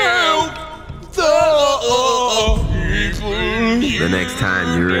help. The people you The next time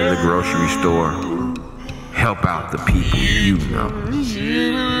you're in the grocery store, help out the people you know.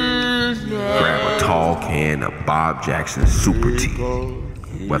 Grab a tall can of Bob Jackson Super Tea.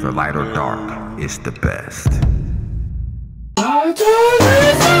 Whether light or dark, it's the best. I don't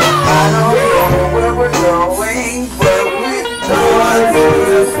know where we're going, but we're going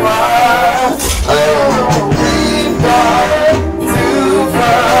to fly. We've got too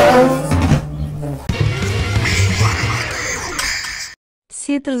fast.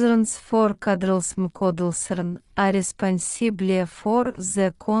 Citizens for Cadrelsm are responsible for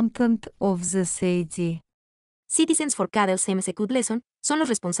the content of the CD. Citizens for Cadels MSC son los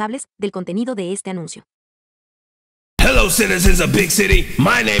responsables del contenido de este anuncio. Hello, citizens of Big City.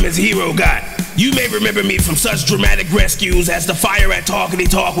 My name is Hero Guy. You may remember me from such dramatic rescues as the fire at Talkity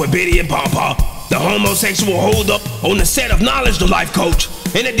Talk with Biddy and Pawpaw, the homosexual holdup on the set of Knowledge the Life Coach,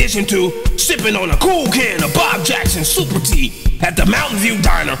 in addition to sipping on a cool can of Bob Jackson Super Tea at the Mountain View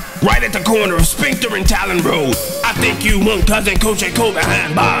Diner, right at the corner of Sphincter and Talon Road. I think you want Cousin Coach and Co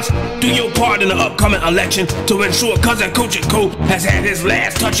behind bars. Do your part in the upcoming election to ensure Cousin Coach and Co has had his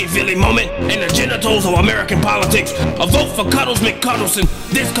last touchy-feely moment in the genitals of American politics. A vote for Cuddles McCuddleson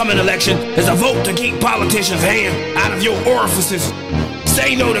this coming election is a vote to keep politicians' hand out of your orifices.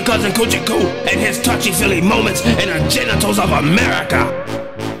 Say no to Cousin Coach and Co and his touchy-feely moments in the genitals of America.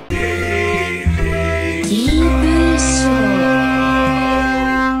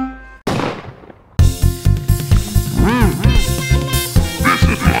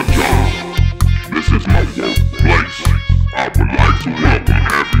 This is my workplace. I would like to welcome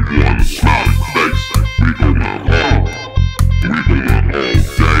everyone to Smiley Face. We gon' learn hard. We gon' learn all day.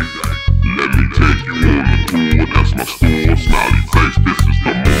 Let me take you on the tour. That's my store, Smiley Face. This is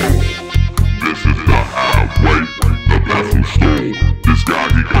the mall. This is the highway, the bathroom store. This guy,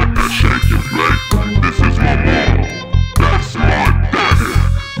 he got that shake and play. This is my mall.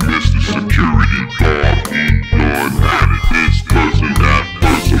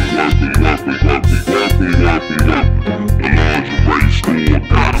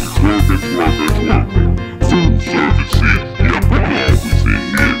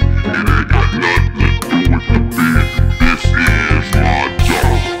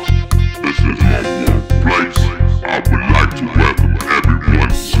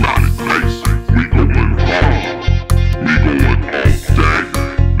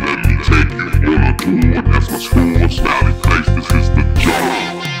 school, smiley face, this is the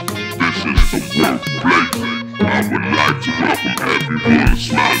job. This is the workplace. I would like to welcome everyone,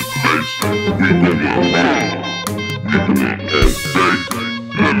 smiley face. We going hard. We going all day.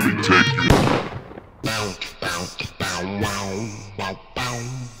 Let me take you.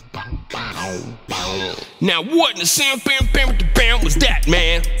 Now what in the sound bam was that,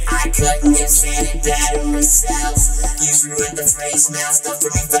 man? I couldn't have said it better myself. You ruined the phrase, now stuck for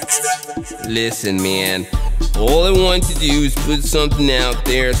me forever. Listen, man, all I wanted to do is put something out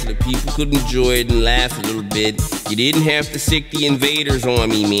there so that people could enjoy it and laugh a little bit. You didn't have to sick the invaders on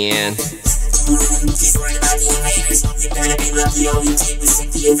me, man.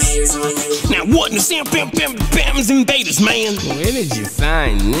 Now what in the sound bam's invaders, man? Where did you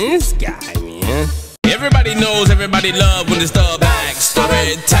find this guy, man? Everybody knows, everybody love when it's the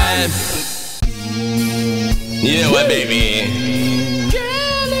backstory time. You know what, baby?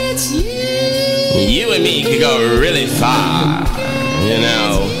 Girl, it's you. You and me could go really far, you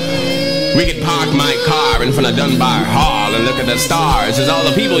know. We could park my car in front of Dunbar Hall and look at the stars as all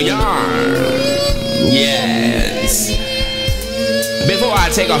the people yarn. Yes. Before I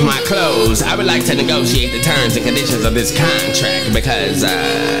take off my clothes, I would like to negotiate the terms and conditions of this contract because,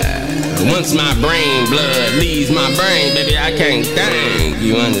 once my brain blood leaves my brain, baby, I can't think.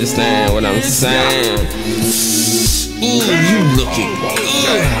 You understand what I'm saying? Ooh, you looking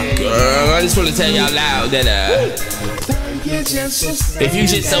good, girl. I just want to tell y'all loud that, if you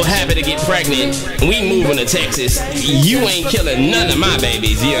just so happy to get pregnant and we moving to Texas, you ain't killing none of my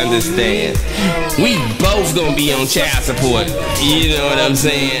babies, you understand? We both gonna be on child support, you know what I'm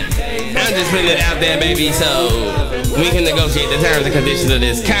saying? I'm just putting it out there, baby, so we can negotiate the terms and conditions of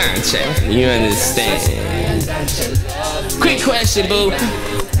this contract, you understand? Quick question, boo.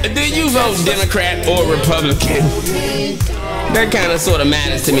 Do you vote Democrat or Republican? That kind of sort of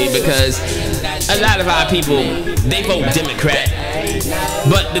matters to me because a lot of our people, they vote Democrat,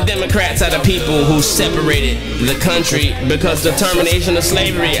 but the Democrats are the people who separated the country because the termination of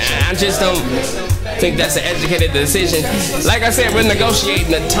slavery. I just don't think that's an educated decision. Like I said, we're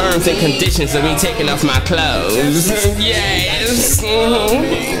negotiating the terms and conditions of me taking off my clothes. Yes,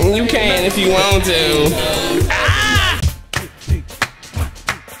 you can if you want to.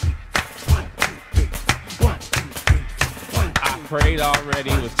 Prayed already,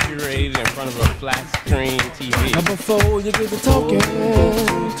 was curated in front of a flat screen TV. But before you get to talking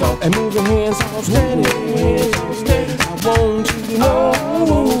and moving hands all steady, I want you to know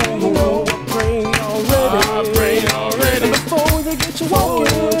I prayed already. And before you get you walking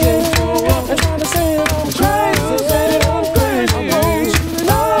and trying to say it, I'm crazy. I want you to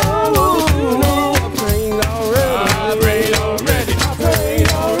know I prayed already.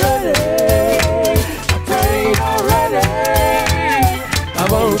 I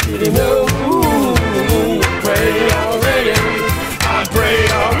want you to know, pray already. I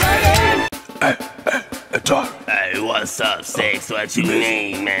prayed already. Hey, talk. Hey, what's up, Six? What you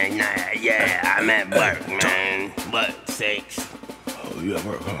need, man? Nah, yeah, I'm at work, man. What, Six? Oh, you at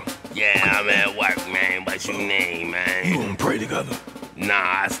work, huh? Yeah, I'm at work, man. What you need, man? You gonna pray together?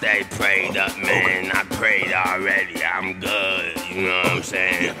 Nah, I stay prayed up, man. Okay. I prayed already. I'm good. You know what I'm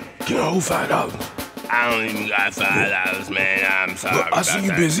saying? Yeah. Can I hold $5? I don't even got $5, man. I'm sorry. Well, I see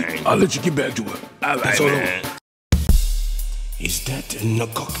you busy. Thing. I'll let you get back to it. All right, man. Is that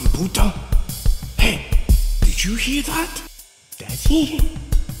Nakaki Buddha? Hey, did you hear that? That's him.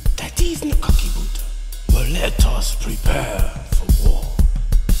 That is Nakaki Buddha. Well, let us prepare for war.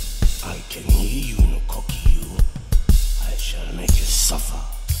 I can hear you, Nakaki. I shall make you suffer.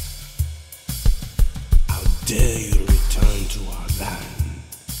 How dare you return to our land?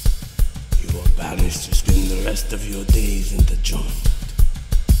 You are banished to spend the rest of your days in the joint.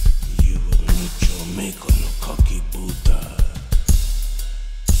 You will meet your maker, Nakaki Buddha.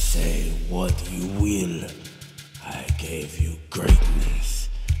 Say what you will. I gave you greatness.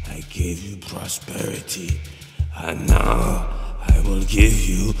 I gave you prosperity. And now I will give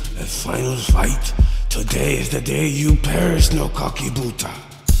you a final fight. Today is the day you perish, Nakaki Buddha.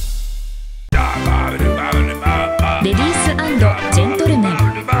 レディース&ジェントルメン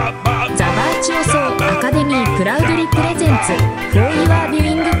ザ・バーチオソーアカデミープラウドリプレゼンツ For Your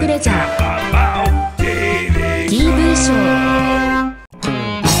Viewing Pleasure TV ショー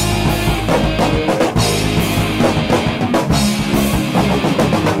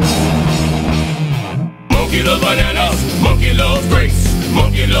Monkey loves bananas, monkey loves grapes,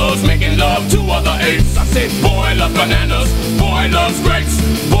 monkey loves making love to other apes. I said boy loves bananas, boy loves grapes,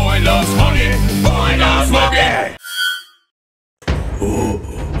 boy loves honey, boy loves monkey.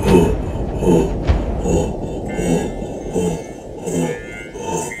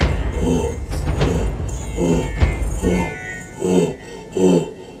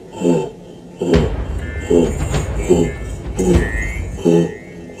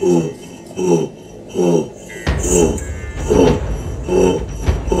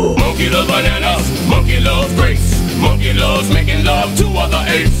 loves bananas, monkey loves grapes, monkey loves making love to other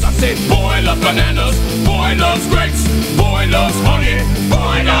apes. I said boy loves bananas, boy loves grapes, boy loves honey,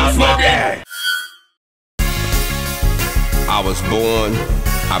 boy loves monkey. I was born,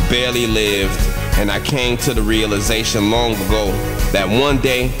 I barely lived, and I came to the realization long ago that one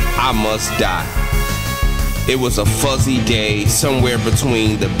day I must die. It was a fuzzy day somewhere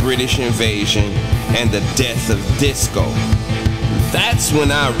between the British invasion and the death of disco. That's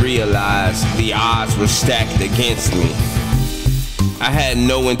when I realized the odds were stacked against me. I had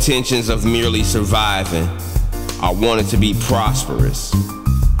no intentions of merely surviving. I wanted to be prosperous.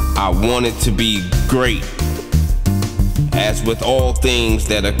 I wanted to be great. As with all things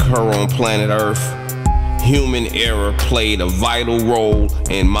that occur on planet Earth, human error played a vital role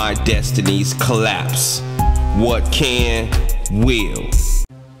in my destiny's collapse. What can, will.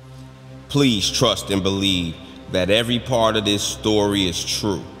 Please trust and believe that every part of this story is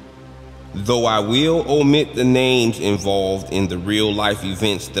true. Though I will omit the names involved in the real-life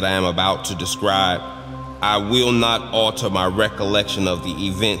events that I am about to describe, I will not alter my recollection of the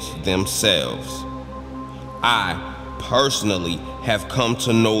events themselves. I personally have come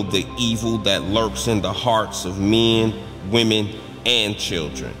to know the evil that lurks in the hearts of men, women, and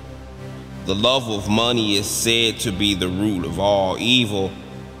children. The love of money is said to be the root of all evil,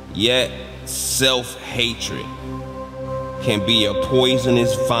 yet self-hatred can be a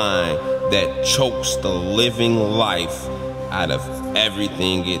poisonous vine that chokes the living life out of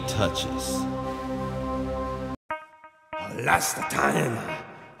everything it touches. Last time,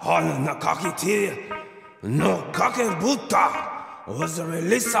 on Nakakiti, no Kakebuta was a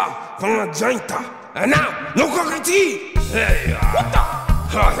releaser from a joint, and now no Kakiti! Hey, what the?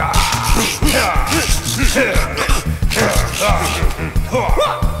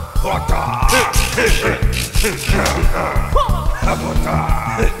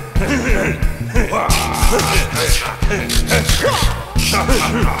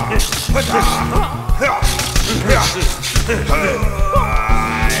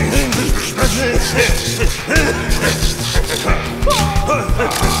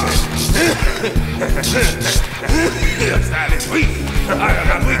 That is weak. I am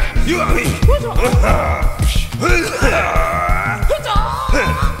not weak. You are weak.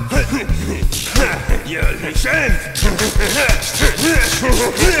 You listen.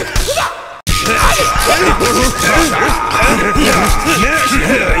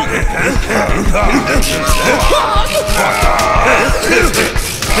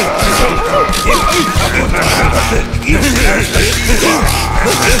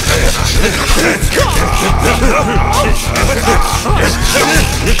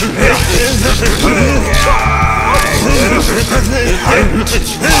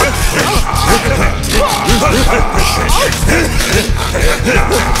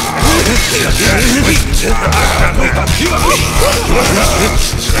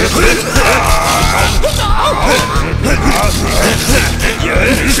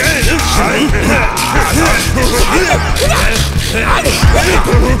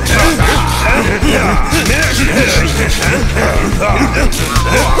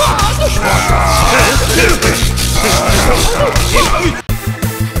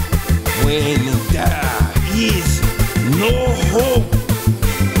 When there is no hope,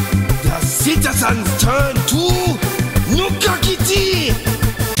 the citizens turn to Nukakiti.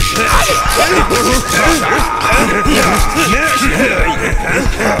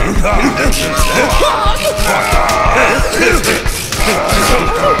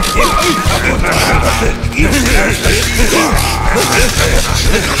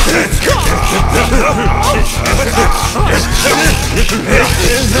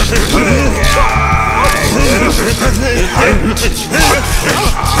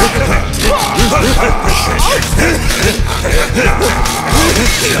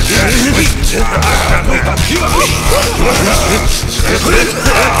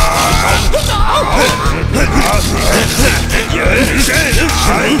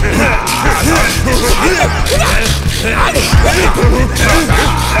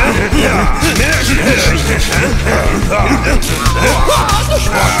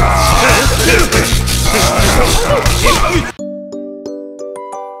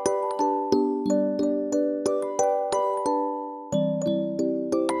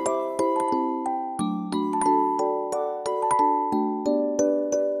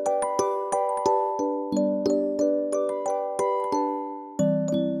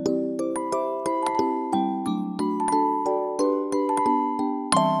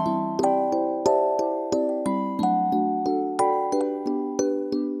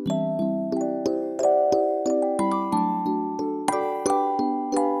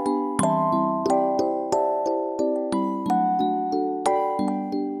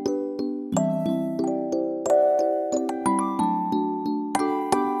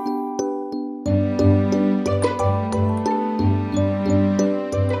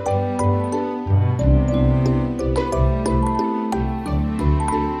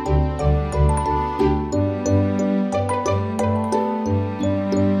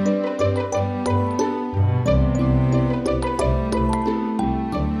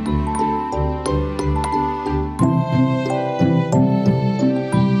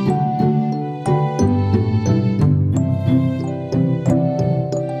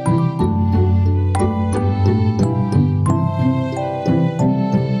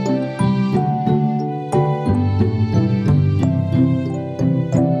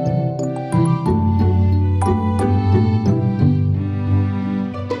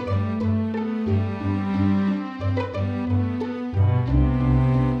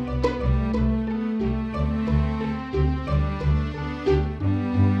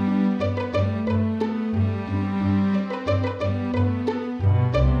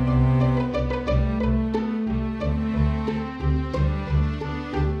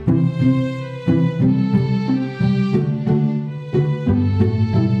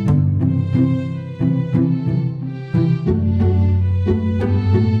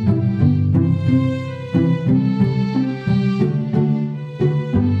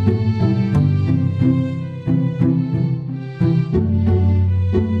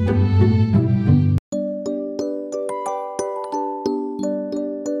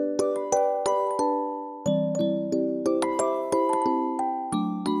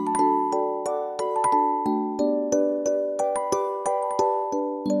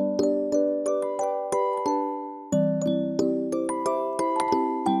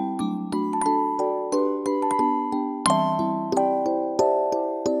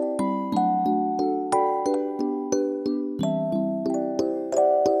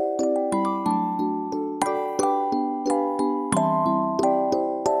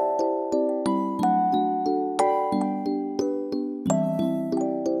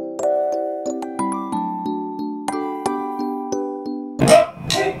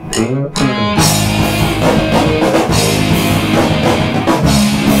 Virtuoso.